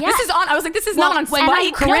secrets. This is on. I was like, this is Well, not on and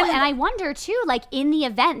Spike. I wonder too, like in the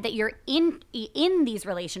event that you're in these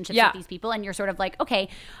relationships with these people, and you're sort of like, okay,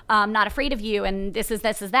 I'm not afraid of you, and this is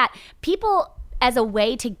that. People, as a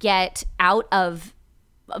way to get out of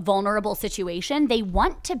a vulnerable situation, they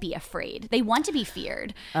want to be afraid. They want to be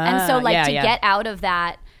feared, and so like to get out of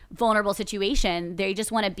that vulnerable situation, they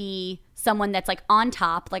just want to be someone that's like on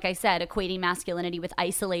top, like I said, equating masculinity with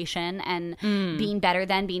isolation and being better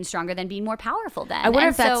than, being stronger than, being more powerful than. I wonder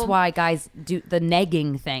And if that's so- why guys do the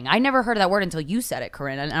negging thing. I never heard of that word until you said it,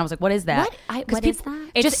 Corinne, and I was like, "What is that?" What is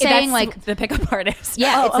that? Just saying, that's like, the Pickup Artist.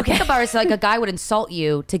 yeah, it's okay. the pickup artist. Like a guy would insult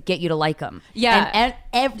you to get you to like him. Yeah.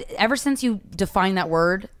 and ever since you defined that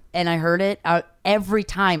word, and I heard it every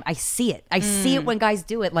time, I see it. I see it when guys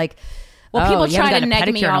do it. Like, Well, people you haven't try to gotten a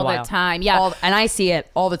neg me pedicure in a all the while. time. Yeah. and I see it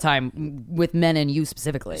all the time with men and you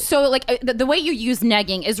specifically. So, like, the way you use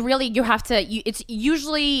negging is really you have to. It's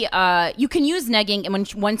usually you can use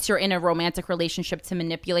negging once you're in a romantic relationship to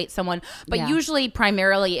manipulate someone, but usually,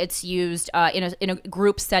 primarily, it's used in a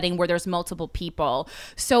group setting where there's multiple people.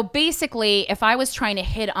 So basically, if I was trying to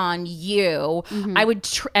hit on you, I would,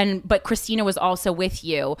 but Christina was also with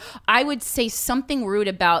you, I would say something rude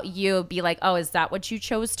about you, be like, "Oh, is that what you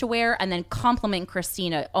chose to wear?" And then compliment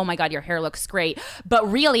Christina. "Oh my God, your hair looks great." But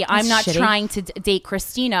really, I'm not shitty. trying to date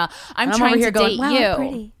Christina. I'm over trying here to going, date "Wow, you. I'm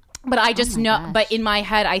pretty." But I just know, but in my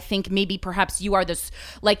head, I think maybe perhaps you are this,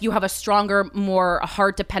 like you have a stronger, more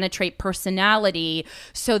hard to penetrate personality,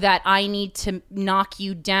 so that I need to knock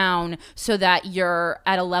you down so that you're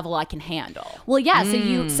at a level I can handle. Well, yeah.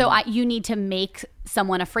 So you need to make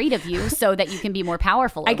someone afraid of you so that you can be more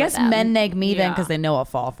powerful. I over guess them. men neg me then because they know I'll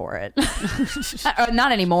fall for it.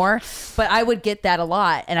 Not anymore, but I would get that a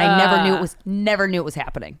lot, and I never knew it was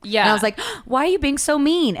happening. Yeah. and I was like, "Why are you being so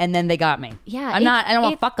mean?" And then they got me. Yeah, I don't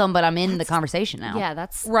want to fuck them, but I'm in the conversation now. Yeah,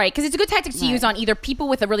 that's Right, because it's a good tactic to use on either people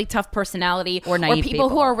with a really tough personality Or naive people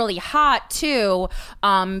who people. are really hot too,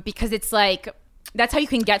 because it's like, That's how you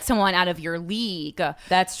can get someone out of your league.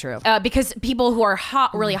 That's true. Because people who are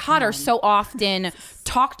hot, really hot, are so often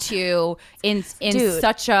talked to in Dude.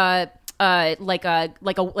 such a like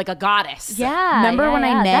a goddess. Yeah. Remember when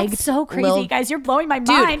I negged That's so crazy, Lil- guys. You're blowing my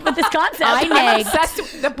mind with this concept. I I'm negged. obsessed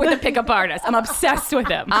with the pickup artist. I'm obsessed with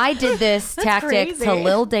him. I did this tactic crazy. to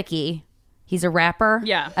Lil Dicky. He's a rapper.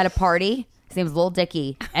 Yeah. At a party. His name was Lil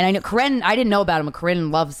Dicky, and I know Corinne. I didn't know about him, but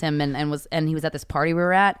Corinne loves him, and he was at this party we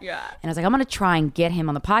were at. Yeah. And I was like, I'm gonna try and get him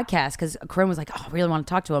on the podcast because Corinne was like, oh, I really want to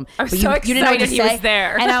talk to him. I'm But so you didn't know what to excited he say. was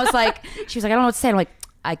there. And I was like, she was like, I don't know what to say. I'm like,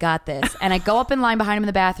 I got this. And I go up in line behind him in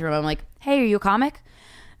the bathroom. I'm like, hey, are you a comic?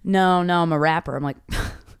 No, I'm a rapper. I'm like,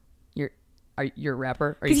 you're a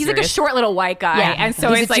rapper? Are you Because he's like a serious? short little white guy, Yeah. and so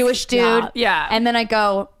he's it's a like Jewish dude. Yeah. And then I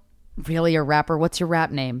go, really, a rapper? What's your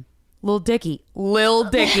rap name? Lil Dicky. Lil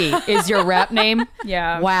Dicky is your rap name?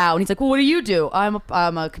 Yeah. Wow. And he's like, well, what do you do? I'm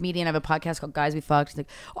a comedian. I have a podcast called Guys We Fucked. He's like,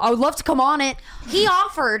 I would love to come on it. He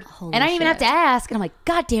offered, and I didn't even have to ask. And I'm like,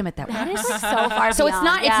 God damn it, that is so far So it's beyond.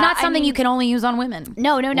 not Yeah, something I you mean- can only use on women.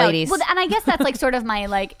 No. Ladies. Well, and I guess that's like sort of my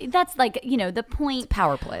that's like, the point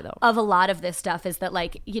Power play though. of a lot of this stuff is that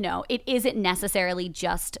it isn't necessarily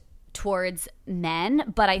just towards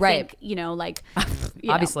men, but I Right. think,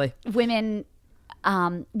 Obviously. women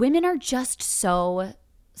are just so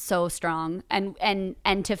strong,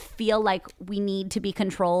 and to feel like we need to be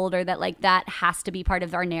controlled, or that that has to be part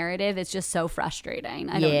of our narrative, is just so frustrating.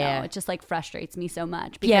 I don't Yeah. know. It just frustrates me so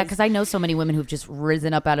much. Yeah, because I know so many women who've just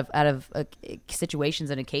risen up out of situations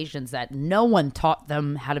and occasions that no one taught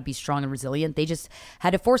them how to be strong and resilient. They just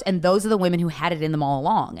had to force, and those are the women who had it in them all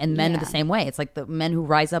along. And men are the same way. It's like the men who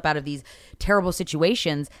rise up out of these terrible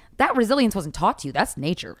situations. That resilience wasn't taught to you. That's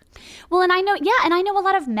nature. Well, and I know a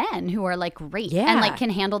lot of men who are great Yeah. and can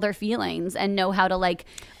handle their feelings and know how to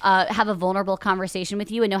have a vulnerable conversation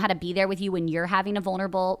with you and know how to be there with you when you're having a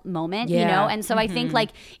vulnerable moment, Yeah. And so I think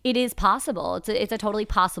it is possible. It's a totally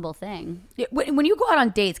possible thing. When you go out on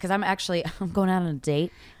dates, because I'm going out on a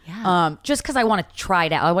date. Yeah. Just because I want to try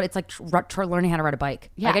it out. It's like learning how to ride a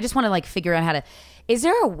bike. Yeah. I just want to figure out how to. Is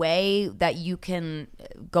there a way that you can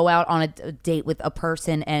go out on a date with a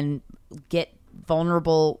person and get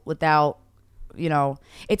vulnerable without,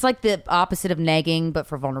 it's like the opposite of nagging, but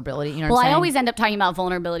for vulnerability. You know what Well, I'm saying? I always end up talking about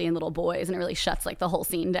vulnerability in little boys, and it really shuts the whole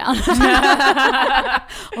scene down.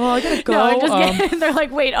 Oh, I gotta go. No, I'm just kidding. They're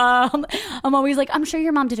like, wait, I'm always like, I'm sure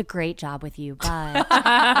your mom did a great job with you, but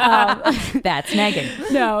That's nagging.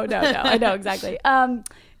 no, I know exactly.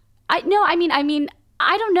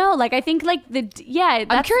 I don't know. I think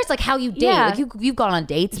I'm curious, how you date. Yeah. You've gone on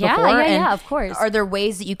dates Yeah, before. yeah, and yeah, of course. Are there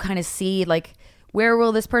ways that you kind of see, where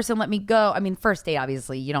will this person let me go? I mean, first date,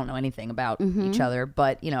 obviously, you don't know anything about Mm-hmm. each other,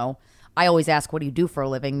 but I always ask, what do you do for a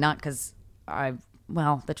living? Not because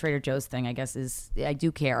the Trader Joe's thing, I guess, is I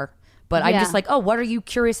do care. But I'm Yeah. just what are you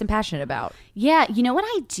curious and passionate about? Yeah, you know what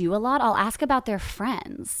I do a lot? I'll ask about their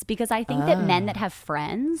friends, because I think that men that have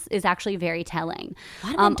friends is actually very telling. A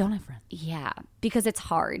lot of men don't have friends. Yeah, because it's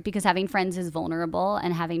hard, because having friends is vulnerable,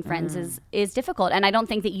 and having friends is difficult. And I don't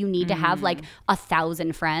think that you need to have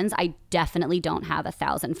 1,000 friends. I definitely don't have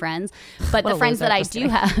 1,000 friends, but the friends that I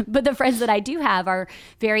do have, are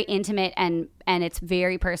very intimate, and it's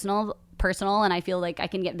very personal, and I feel like I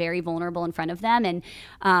can get very vulnerable in front of them, and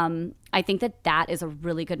I think that is a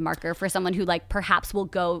really good marker for someone who perhaps will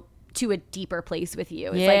go to a deeper place with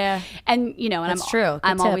you. It's Yeah. and That's true. Good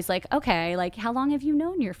I'm tip. always okay, how long have you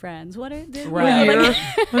known your friends? What are they? Right.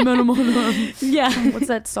 I met him on Yeah. what's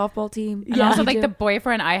that softball team? And also the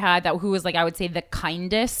boyfriend I had who was I would say the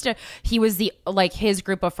kindest. He was his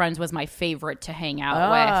group of friends was my favorite to hang out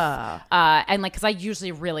with. And because I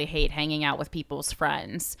usually really hate hanging out with people's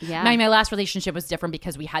friends. Yeah. Now, my last relationship was different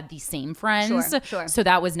because we had the same friends. Sure. So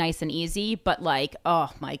that was nice and easy. But oh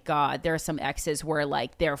my God, there are some exes where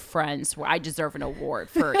they're friends where I deserve an award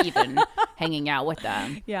for even hanging out with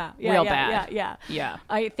them. Real bad. Yeah.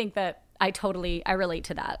 I think that I relate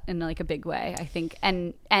to that in a big way. I think,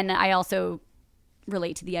 and I also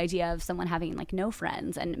relate to the idea of someone having no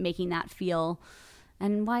friends and making that feel,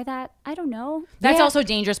 and why that, I don't know. That's also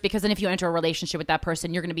dangerous, because then if you enter a relationship with that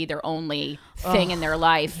person, you're going to be their only thing in their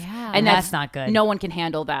life. Yeah. And That's not good. No one can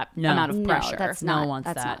handle that amount of pressure. No, that's No not, one wants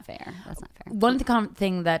that's that. not fair. That's not fair. One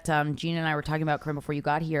thing that Gina and I were talking about, Corinne, before you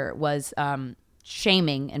got here was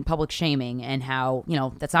shaming and public shaming, and how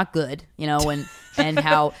that's not good, and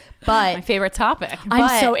how. But My favorite topic.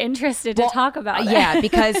 I'm so interested to talk about it. Yeah,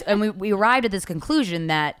 because and we arrived at this conclusion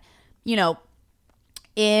that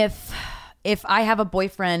if I have a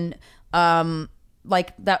boyfriend,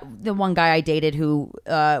 like the one guy I dated who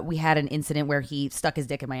we had an incident where he stuck his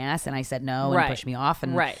dick in my ass and I said no and Right. pushed me off,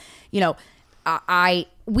 and Right.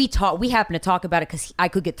 we happened to talk about it because I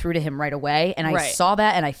could get through to him right away, and I Right. saw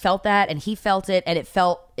that, and I felt that, and he felt it, and it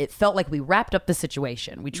felt like we wrapped up the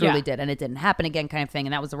situation. We truly Yeah. did, and it didn't happen again, kind of thing,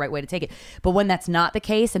 and that was the right way to take it. But when that's not the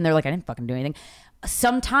case, and they're like, I didn't fucking do anything.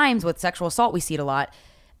 Sometimes with sexual assault, we see it a lot,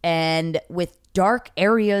 and with dark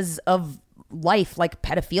areas of life like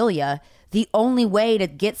pedophilia, the only way to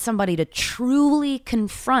get somebody to truly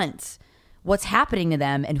confront what's happening to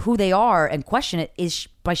them and who they are and question it is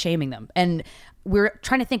by shaming them. And we're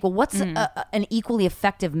trying to think, well, what's an equally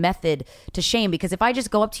effective method to shame? Because if I just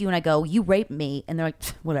go up to you and I go, you raped me, and they're like,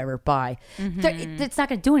 whatever, bye. It's not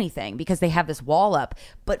going to do anything because they have this wall up.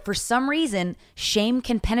 But for some reason, shame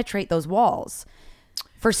can penetrate those walls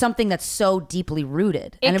for something that's so deeply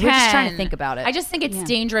rooted. And we're just trying to think about it. I just think it's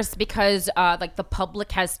dangerous because like the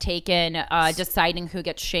public has taken deciding who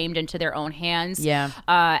gets shamed into their own hands. Yeah.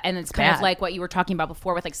 And it's kind of bad. like what you were talking about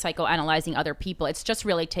before with like psychoanalyzing other people. It's just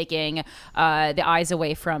really taking the eyes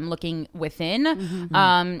away from looking within.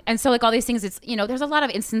 And so like all these things, it's, you know, there's a lot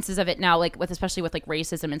of instances of it now, like especially with like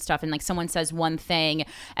racism and stuff. And like someone says one thing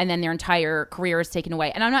and then their entire career is taken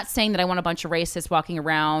away. And I'm not saying that I want a bunch of racists walking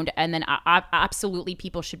around and then absolutely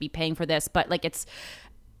people should be paying for this, but like it's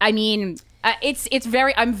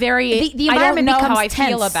very, I'm very, the I environment don't know becomes how I tense.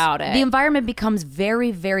 feel about it. The environment becomes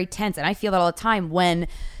very, very tense, and I feel that all the time when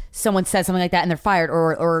someone says something like that and they're fired,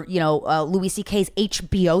 or you know, Louis C.K.'s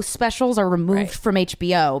HBO specials are removed from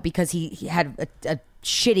HBO because he had a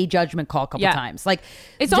shitty judgment call a couple times. Like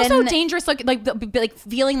it's also dangerous, like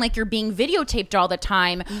feeling like you're being videotaped all the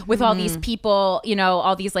time with all these people, you know,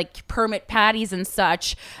 all these like permit patties and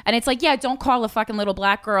such. And it's like, yeah, don't call a fucking little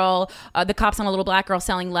black girl, the cops on a little black girl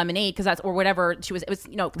selling lemonade because that's, or whatever she was. It was,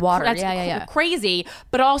 you know, water. That's crazy.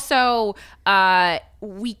 But also,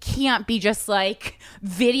 we can't be just like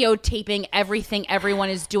videotaping everything everyone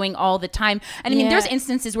is doing all the time. And I mean, there's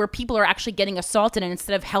instances where people are actually getting assaulted, and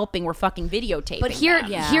instead of helping, we're fucking videotaping. But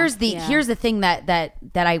here's the thing that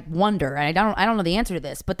I wonder, and I don't know the answer to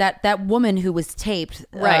this, but that woman who was taped,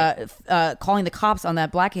 calling the cops on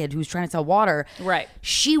that black kid who was trying to sell water, right?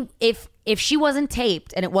 If she wasn't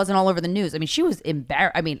taped and it wasn't all over the news, I mean, she was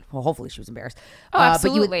embarrassed. I mean, well, hopefully she was embarrassed. Oh,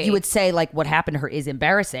 absolutely. But you would say like what happened to her is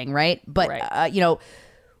embarrassing, right? But you know,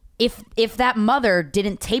 if that mother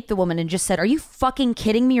didn't tape the woman and just said, "Are you fucking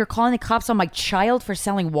kidding me? You're calling the cops on my child for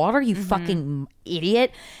selling water? You fucking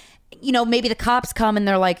idiot." You know, maybe the cops come and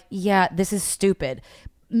they're like, "Yeah, this is stupid."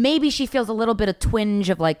 Maybe she feels a little bit of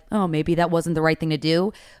twinge of like, "Oh, maybe that wasn't the right thing to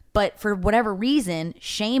do." But for whatever reason,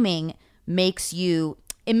 shaming makes you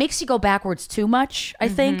go backwards too much, I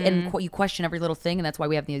think, and you question every little thing, and that's why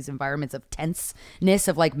we have these environments of tenseness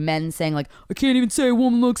of like men saying like, I can't even say a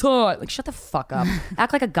woman looks hot. Like, shut the fuck up.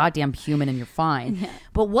 Act like a goddamn human and you're fine. Yeah.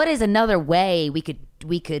 But what is another way we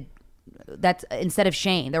could that's instead of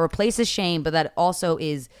shame that replaces shame, but that also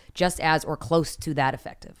is just as or close to that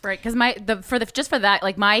effective, right? Because my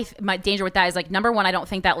danger with that is like, number one, I don't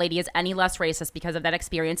think that lady is any less racist because of that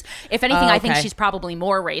experience. If anything, I think she's probably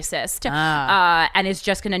more racist, and is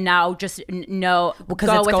just going to now just go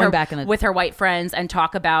with her white friends and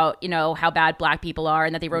talk about, you know, how bad black people are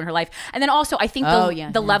and that they ruin her life. And then also, I think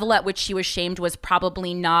the level at which she was shamed was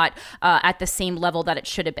probably not at the same level that it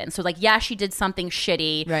should have been. So like, yeah, she did something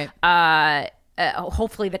shitty, right?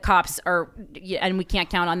 Hopefully the cops are, and we can't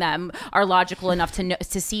count on them, are logical enough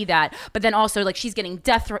to see that. But then also, like, she's getting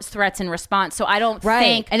death threats in response. So I don't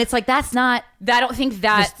think, and it's like I don't think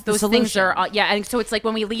that those things are and so it's like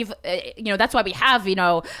when we leave, you know, that's why we have, you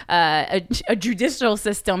know, a judicial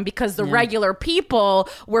system, because the regular people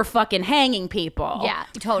were fucking hanging people,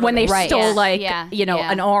 totally, when they stole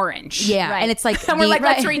an orange, and it's like and we're like,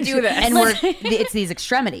 let's redo this, and it's these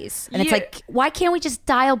extremities, and it's like, why can't we just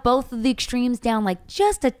dial both of the extremes down, like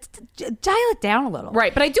just dial it down a little,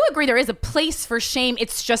 right? But I do agree there is a place for shame.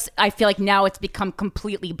 It's just, I feel like now it's become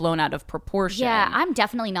completely blown out of proportion. I'm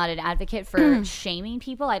definitely not an advocate for shaming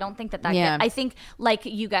people. I don't think that I think like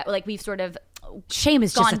you got, like we've sort of shame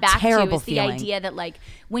is gone just a back terrible to is feeling. the idea that like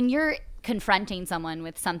when you're confronting someone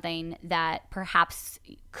with something that perhaps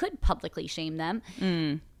could publicly shame them,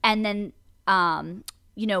 and then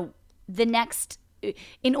you know, the next,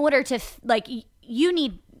 in order to you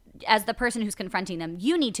need, as the person who's confronting them,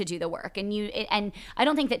 you need to do the work, and I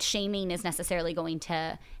don't think that shaming is necessarily going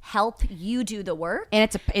to help you do the work. And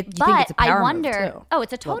it's a power move too. Oh,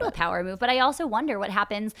 it's a total power move. But I also wonder what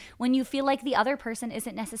happens when you feel like the other person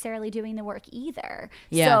isn't necessarily doing the work either.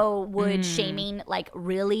 Yeah. So would shaming like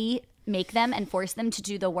really make them and force them to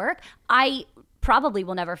do the work? I probably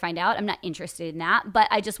will never find out. I'm not interested in that. But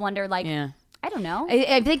I just wonder, like, I don't know.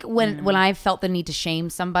 I think when I've felt the need to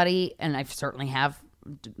shame somebody, and I certainly have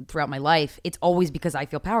throughout my life, it's always because I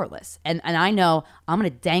feel powerless. And I know I'm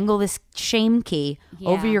going to dangle this shame key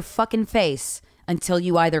over your fucking face until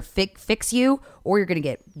you either fix you or you're going to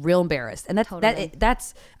get real embarrassed. And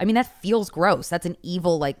that's I mean, that feels gross. That's an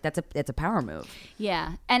evil, like, it's a power move.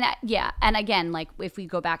 Yeah. And again, like, if we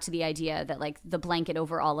go back to the idea that, like, the blanket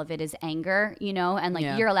over all of it is anger, you know, and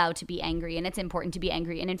like you're allowed to be angry, and it's important to be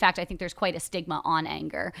angry. And in fact, I think there's quite a stigma on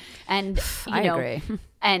anger. And I agree.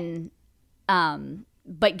 And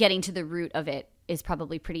but getting to the root of it is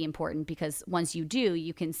probably pretty important, because once you do,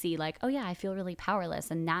 you can see, like, oh yeah, I feel really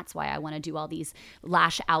powerless, and that's why I want to do all these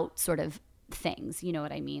lash out sort of things. You know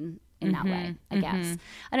what I mean? In that way, I guess.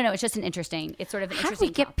 I don't know. It's just it's sort of an How do interesting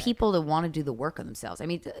we get topic. people to want to do the work on themselves? I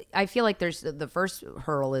mean, I feel like there's the first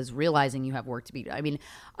hurdle is realizing you have work to be done. I mean,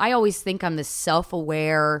 I always think I'm this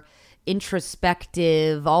self-aware,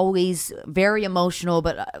 introspective, always very emotional,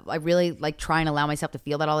 but I really like try and allow myself to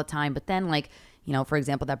feel that all the time. But then, like, you know, for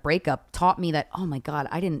example, that breakup taught me that, oh my God,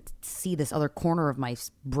 I didn't see this other corner of my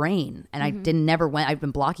brain, and I've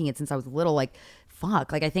been blocking it since I was little. Like,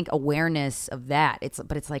 fuck. Like, I think awareness of that.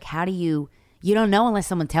 But it's like, how do you don't know unless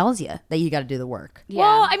someone tells you that you got to do the work. Yeah.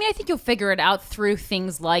 Well, I mean, I think you'll figure it out through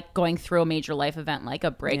things like going through a major life event like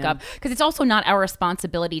a breakup, because it's also not our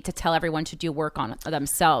responsibility to tell everyone to do work on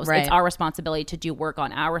themselves. Right. It's our responsibility to do work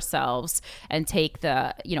on ourselves and take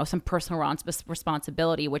the, you know, some personal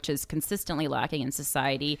responsibility, which is consistently lacking in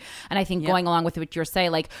society. And I think going along with what you're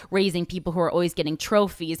saying, like raising people who are always getting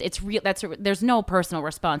trophies, it's real. There's no personal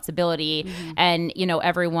responsibility, and you know,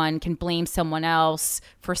 everyone can blame someone else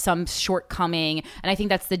for some shortcoming. And I think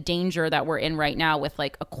that's the danger that we're in right now with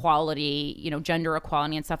like equality, you know, gender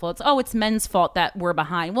equality and stuff. Well, it's men's fault that we're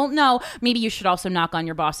behind. Well, no, maybe you should also knock on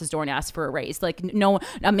your boss's door and ask for a raise. Like, no,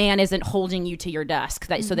 a man isn't holding you to your desk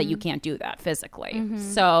so that you can't do that physically.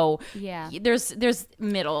 So there's the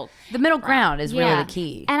middle ground is really the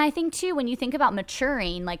key. And I think too, when you think about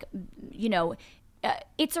maturing, like, you know,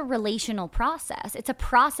 it's a relational process. It's a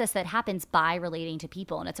process that happens by relating to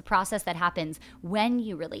people. And it's a process that happens when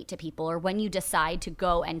you relate to people, or when you decide to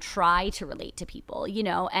go and try to relate to people, you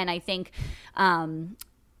know? And I think,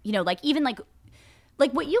 you know, like, even like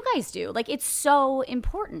what you guys do, like, it's so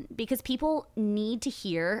important, because people need to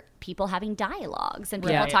hear people having dialogues and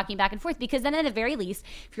people talking back and forth, because then at the very least,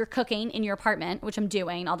 if you're cooking in your apartment, which I'm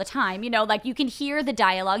doing all the time, you know, like, you can hear the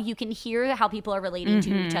dialogue, you can hear how people are relating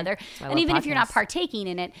to each other. And even if you're not partaking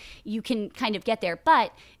in it, you can kind of get there.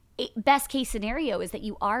 But best case scenario is that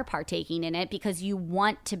you are partaking in it because you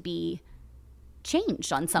want to be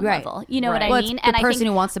changed on some level. You know what I mean? It's the person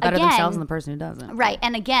who wants to better themselves and the person who doesn't. Right.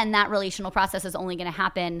 And again, that relational process is only going to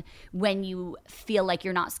happen when you feel like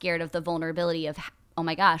you're not scared of the vulnerability of, oh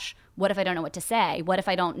my gosh, what if I don't know what to say? What if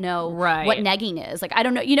I don't know what negging is? Like, I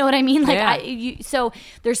don't know. You know what I mean? Like, so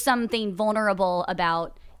there's something vulnerable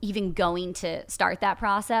about even going to start that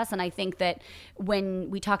process. And I think that when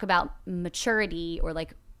we talk about maturity, or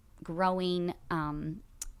like growing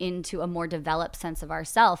into a more developed sense of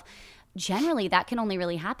ourself, generally that can only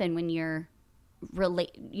really happen when you're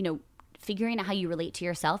figuring out how you relate to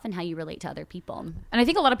yourself and how you relate to other people. And I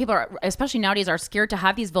think a lot of people are, especially nowadays, are scared to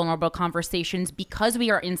have these vulnerable conversations because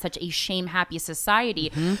we are in such a shame-happy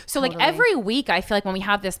society. So like every week, I feel like when we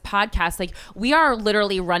have this podcast, like we are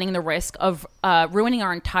literally running the risk of ruining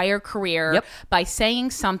our entire career by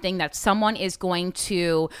saying something that someone is going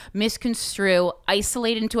to misconstrue,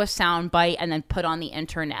 isolate into a soundbite, and then put on the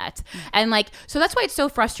internet. And like, so that's why it's so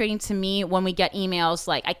frustrating to me when we get emails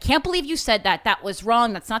like, I can't believe you said that. That was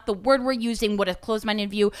wrong. That's not the word we're using, would a closed-minded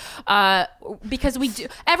view, because we do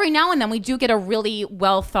every now and then we do get a really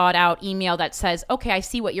well thought out email that says, okay, I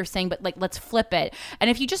see what you're saying, but like, let's flip it. And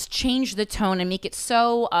if you just change the tone and make it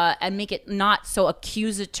so and make it not so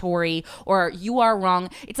accusatory or you are wrong,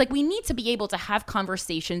 it's like we need to be able to have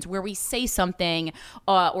conversations where we say something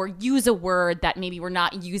or use a word that maybe we're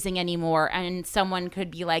not using anymore, and someone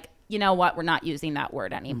could be like, you know what, we're not using that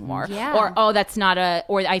word anymore. Or, oh, that's not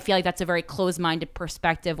or I feel like that's a very closed-minded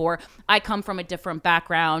perspective, or I come from a different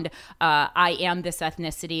background, I am this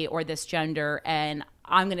ethnicity or this gender, and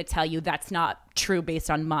I'm going to tell you that's not true based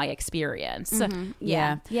on my experience.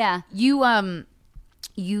 Yeah.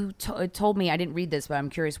 You told me, I didn't read this, but I'm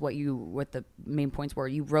curious what the main points were.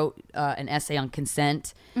 You wrote an essay on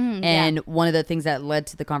consent, and one of the things that led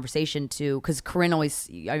to the conversation too, because Corinne I always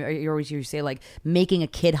hear you say like making a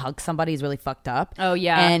kid hug somebody is really fucked up. Oh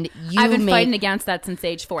yeah, and I've been fighting against that since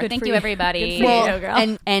age 4. Thank you, everybody.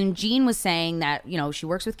 And Jean was saying that, you know, she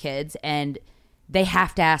works with kids and they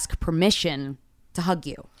have to ask permission to hug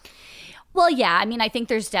you. Well, yeah. I mean, I think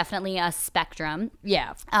there's definitely a spectrum.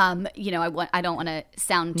 Yeah. You know, I don't want to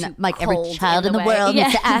sound too like cold every child in the world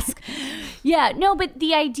needs to ask. Yeah, no, but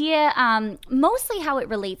the idea, mostly how it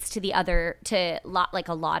relates to like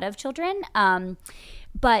a lot of children.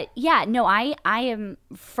 But yeah, no, I am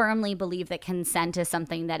firmly believe that consent is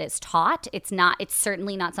something that is taught. It's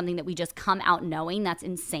certainly not something that we just come out knowing. That's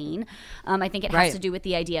insane. I think it has to do with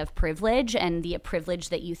the idea of privilege and the privilege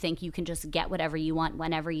that you think you can just get whatever you want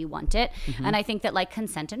whenever you want it. And I think that like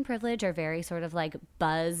consent and privilege are very sort of like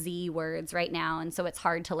buzzy words right now. And so it's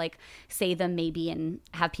hard to like say them maybe and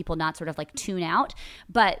have people not sort of like tune out.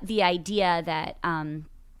 But the idea that,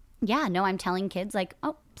 I'm telling kids like,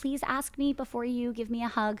 oh, please ask me before you give me a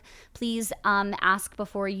hug. Please ask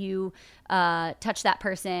before you touch that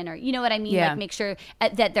person, or you know what I mean? Like make sure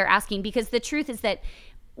that they're asking, because the truth is that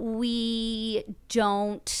we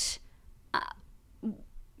don't,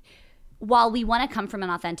 while we want to come from an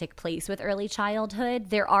authentic place with early childhood,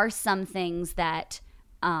 there are some things that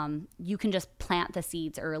you can just plant the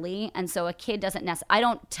seeds early. And so a kid doesn't necessarily, I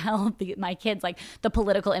don't tell my kids like the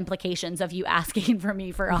political implications of you asking for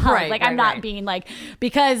me for a hug. I'm not being like,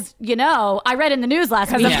 because, I read in the news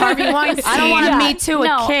last week. Harvey Weinstein. I don't want to me too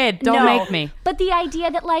a kid. Don't make me. But the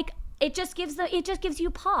idea that like, it just gives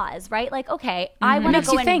you pause, right? Like, okay, I want to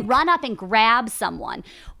go and run up and grab someone.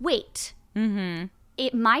 Wait. Mm-hmm.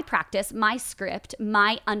 My practice, my script,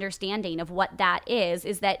 my understanding of what that is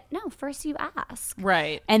that no, first you ask.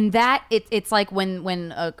 Right. And that it's like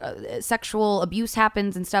when sexual abuse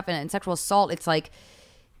happens and stuff and sexual assault, it's like,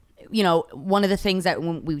 one of the things that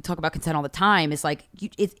when we talk about consent all the time is like,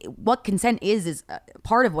 what consent is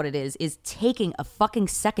part of what it is taking a fucking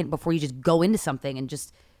second before you just go into something and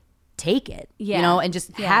just take it, and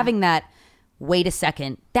just having that, wait a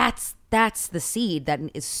second, that's the seed that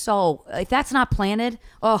is so, if that's not planted,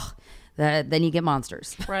 then you get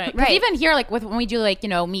monsters. Right. Even here, like when we do like,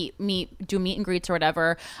 meet and greets or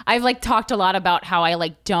whatever, I've like talked a lot about how I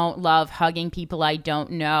like don't love hugging people I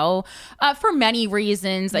don't know for many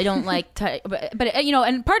reasons. I don't like to, but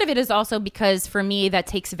and part of it is also because for me that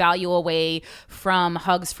takes value away from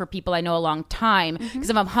hugs for people I know a long time.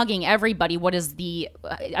 Because if I'm hugging everybody, what is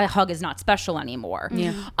a hug is not special anymore.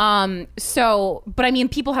 Yeah. So, but I mean,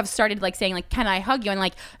 people have started like saying like, can I hug you? And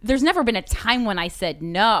like, there's never been a time when I said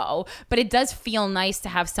no. But it does feel nice to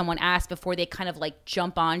have someone ask before they kind of like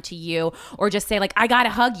jump onto you or just say like, I gotta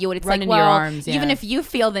hug you. And it's Run like, in well, your arms, even if you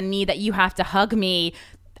feel the need that you have to hug me,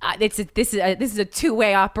 this is a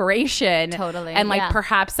two-way operation. Totally. And like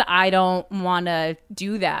perhaps I don't want to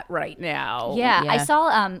do that right now. Yeah. I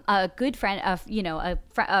saw a good friend of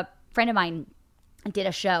a friend of mine did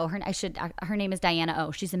a show. Her name is Diana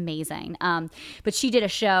O. She's amazing. But she did a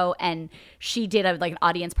show and she did an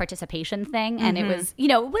audience participation thing, and it was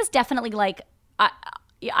it was definitely like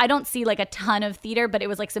I don't see like a ton of theater, but it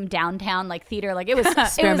was like some downtown like theater, like it was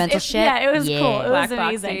experimental shit. Yeah, it was cool. It Black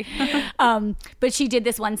was amazing. But she did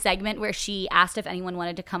this one segment where she asked if anyone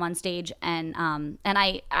wanted to come on stage, and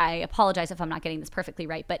I apologize if I'm not getting this perfectly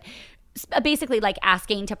right, but basically like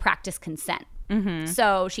asking to practice consent.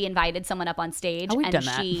 So she invited someone up on stage, and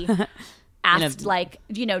she asked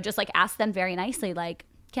just like asked them very nicely, like,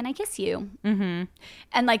 can I kiss you? And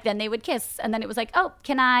like then they would kiss, and then it was like, oh,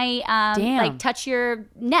 can I like touch your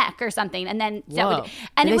neck or something? And then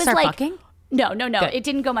and it was start like fucking? No, it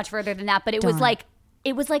didn't go much further than that, but it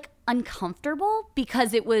was like uncomfortable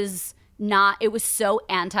because it was so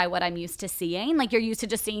anti what I'm used to seeing. Like you're used to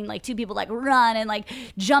just seeing like two people like run and like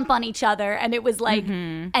jump on each other. And it was like,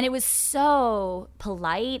 and it was so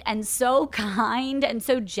polite and so kind and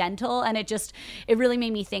so gentle. And it really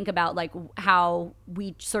made me think about like how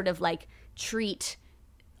we sort of like treat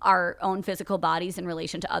our own physical bodies in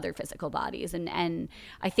relation to other physical bodies. And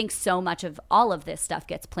I think so much of all of this stuff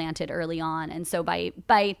gets planted early on. And so by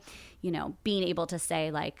being able to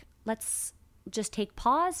say like, let's just take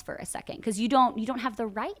pause for a second, because you don't have the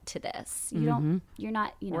right to this. You're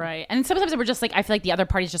not right. And sometimes we're just like, I feel like the other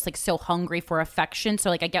party's just like so hungry for affection,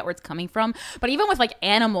 so like I get where it's coming from. But even with like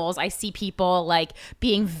animals, I see people like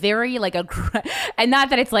being very like and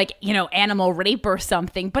not that it's like animal rape or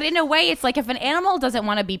something, but in a way it's like if an animal doesn't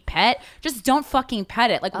want to be pet, just don't fucking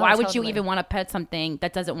pet it. Like why would you even want to pet something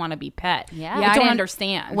that doesn't want to be pet? I don't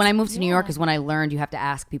understand. When I moved to New York is when I learned you have to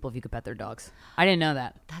ask people if you could pet their dogs. I didn't know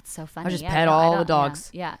that. That's so funny. I just pet all the dogs.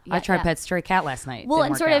 Yeah. I tried pet stray cat last night. Well,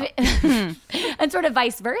 and sort of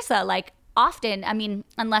vice versa. Like often, I mean,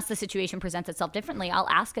 unless the situation presents itself differently, I'll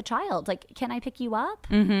ask a child, like, can I pick you up?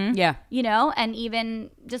 Yeah. And even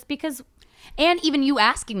just because. And even you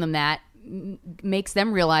asking them that makes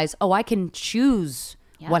them realize, oh, I can choose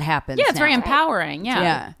what happens. Yeah, it's now. very empowering.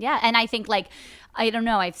 Yeah. And I think like, I don't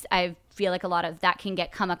know, I feel like a lot of that can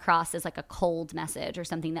come across as like a cold message or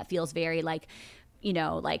something that feels very like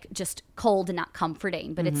like just cold and not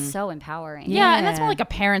comforting, but it's so empowering. Yeah, and that's more like a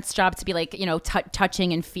parent's job to be like,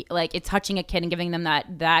 touching and like it's touching a kid and giving them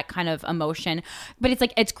that kind of emotion. But it's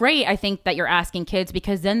like, it's great, I think, that you're asking kids,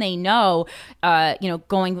 because then they know,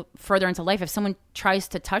 going further into life, if someone tries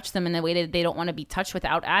to touch them in the way that they don't want to be touched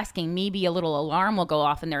without asking, maybe a little alarm will go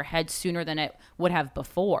off in their head sooner than it would have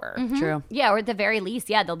before. True. Yeah, or at the very least,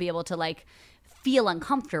 they'll be able to like feel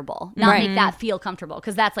uncomfortable, not make that feel comfortable,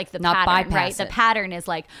 because that's like the Not pattern, bypass right? The it. pattern is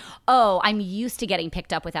like, oh, I'm used to getting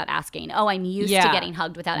picked up without asking. Oh, I'm used to getting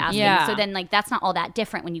hugged without asking. Yeah. So then like that's not all that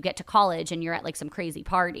different when you get to college and you're at like some crazy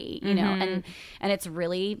party, and it's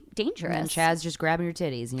really dangerous. And Chad's just grabbing your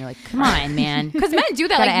titties, and you're like, come on, man. Because men do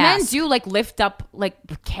that. Gotta Like men ask. do like lift up, like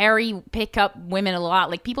pick up women a lot.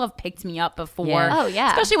 Like people have picked me up before. Yeah. Oh, yeah.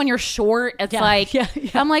 Especially when you're short. It's like,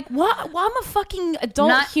 I'm like, what? Well, I'm a fucking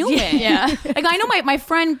adult human. Yeah. Like I know my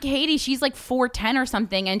friend Katie, she's like 4'10" or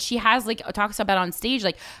something, and she has like talks about on stage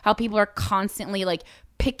like how people are constantly like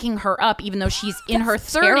picking her up even though she's in her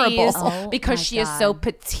 30s Oh, because my she is so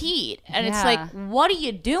petite, and it's like, what are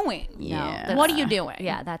you doing? Yeah. What are you doing?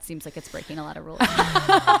 Yeah, that seems like it's breaking a lot of rules.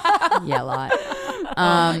 Yeah, a lot.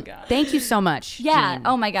 Thank you so much. Yeah. Jean,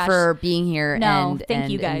 Oh my gosh. for being here. No, and, thank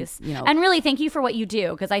and- you guys. And, And really thank you for what you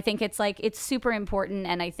do, because I think it's like it's super important,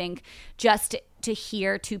 and I think just to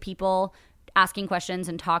hear two people asking questions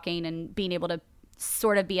and talking and being able to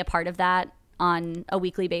sort of be a part of that on a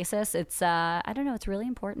weekly basis, it's I don't know, it's really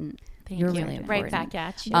important. you're really important. Right back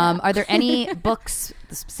at you. Are there any books,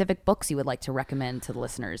 specific books you would like to recommend to the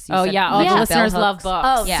listeners? You Oh said yeah, all you the mentioned listeners bell love hooks. books.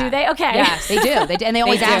 Oh, Yeah. do they? Okay. Yes. They do. And they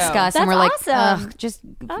always do. ask us, and That's we're like, awesome. ugh, just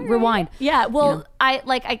rewind. Yeah, well,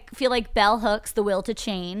 I feel like Bell Hooks, The Will to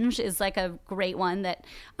Change is like a great one that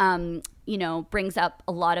brings up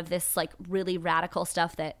a lot of this like really radical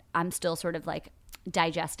stuff that I'm still sort of like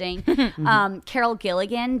digesting. Carol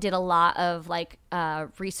Gilligan did a lot of like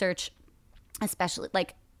research, especially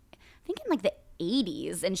like I think in like the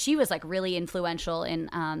 80s, and she was like really influential in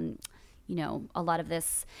a lot of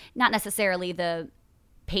this, not necessarily the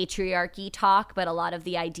patriarchy talk, but a lot of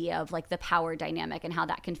the idea of like the power dynamic and how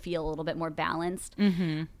that can feel a little bit more balanced.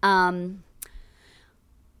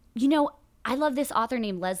 I love this author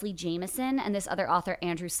named Leslie Jameson and this other author,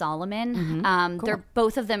 Andrew Solomon. They're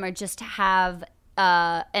both of them are just have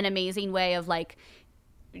an amazing way of like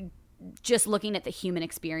just looking at the human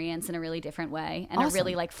experience in a really different way, and it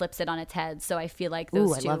really like flips it on its head. So I feel like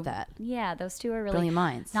those two, I love that. Yeah, those two are really Brilliant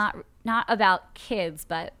minds. Not about kids,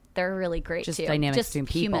 but they're really great Just too. dynamics just between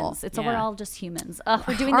people. humans. We're all just humans.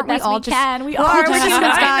 We're doing Aren't the best all we just- can. We we're are. all just We're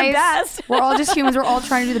humans, trying guys. the best. We're all just humans. We're all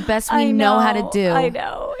trying to do the best we know how to do. I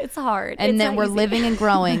know it's hard, And It's then not we're easy. living and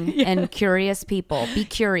growing and curious people. Be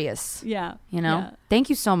curious. Yeah, Yeah. Thank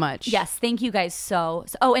you so much. Yes, thank you guys so.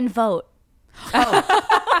 Oh, and vote.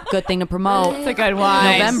 Good thing to promote. It's a good one.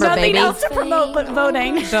 November, baby. to promote but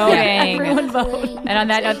voting. Voting. vote. And on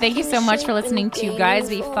that note, thank you so much for listening to Guys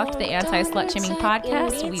We Fucked, the Anti-Slut Shaming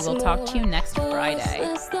Podcast. We will talk to you next Friday.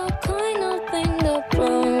 It's the kind of thing to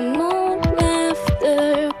promote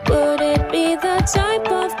laughter. Would it be the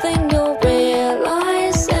type of thing you'll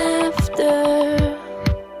realize after?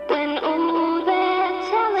 When all they're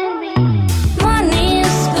telling me money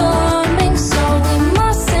is coming, so we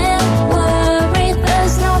mustn't worry.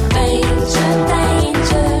 There's no danger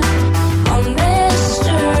on this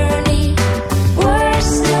journey. We're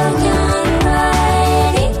still young,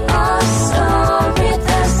 writing our story.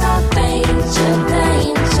 There's no danger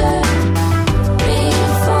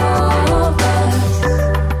before us.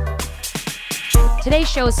 Today's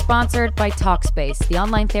show is sponsored by Talkspace, the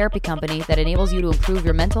online therapy company that enables you to improve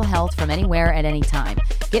your mental health from anywhere at any time.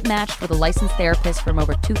 Get matched with a licensed therapist from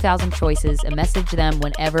over 2,000 choices and message them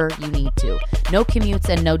whenever you need to. No commutes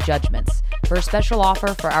and no judgments. For a special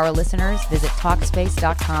offer for our listeners, visit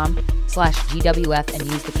Talkspace.com/GWF and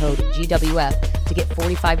use the code GWF to get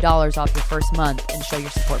 $45 off your first month and show your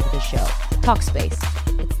support for this show. Talkspace.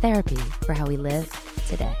 It's therapy for how we live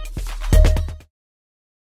today.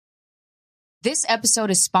 This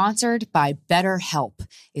episode is sponsored by BetterHelp.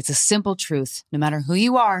 It's a simple truth. No matter who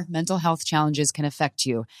you are, mental health challenges can affect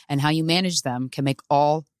you, and how you manage them can make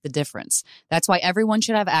all the difference. That's why everyone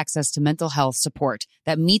should have access to mental health support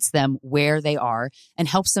that meets them where they are and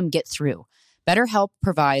helps them get through. BetterHelp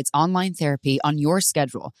provides online therapy on your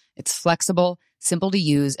schedule. It's flexible, simple to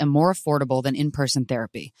use, and more affordable than in-person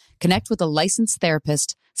therapy. Connect with a licensed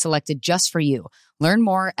therapist selected just for you. Learn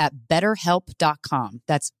more at BetterHelp.com.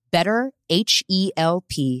 That's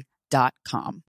BetterHelp.com.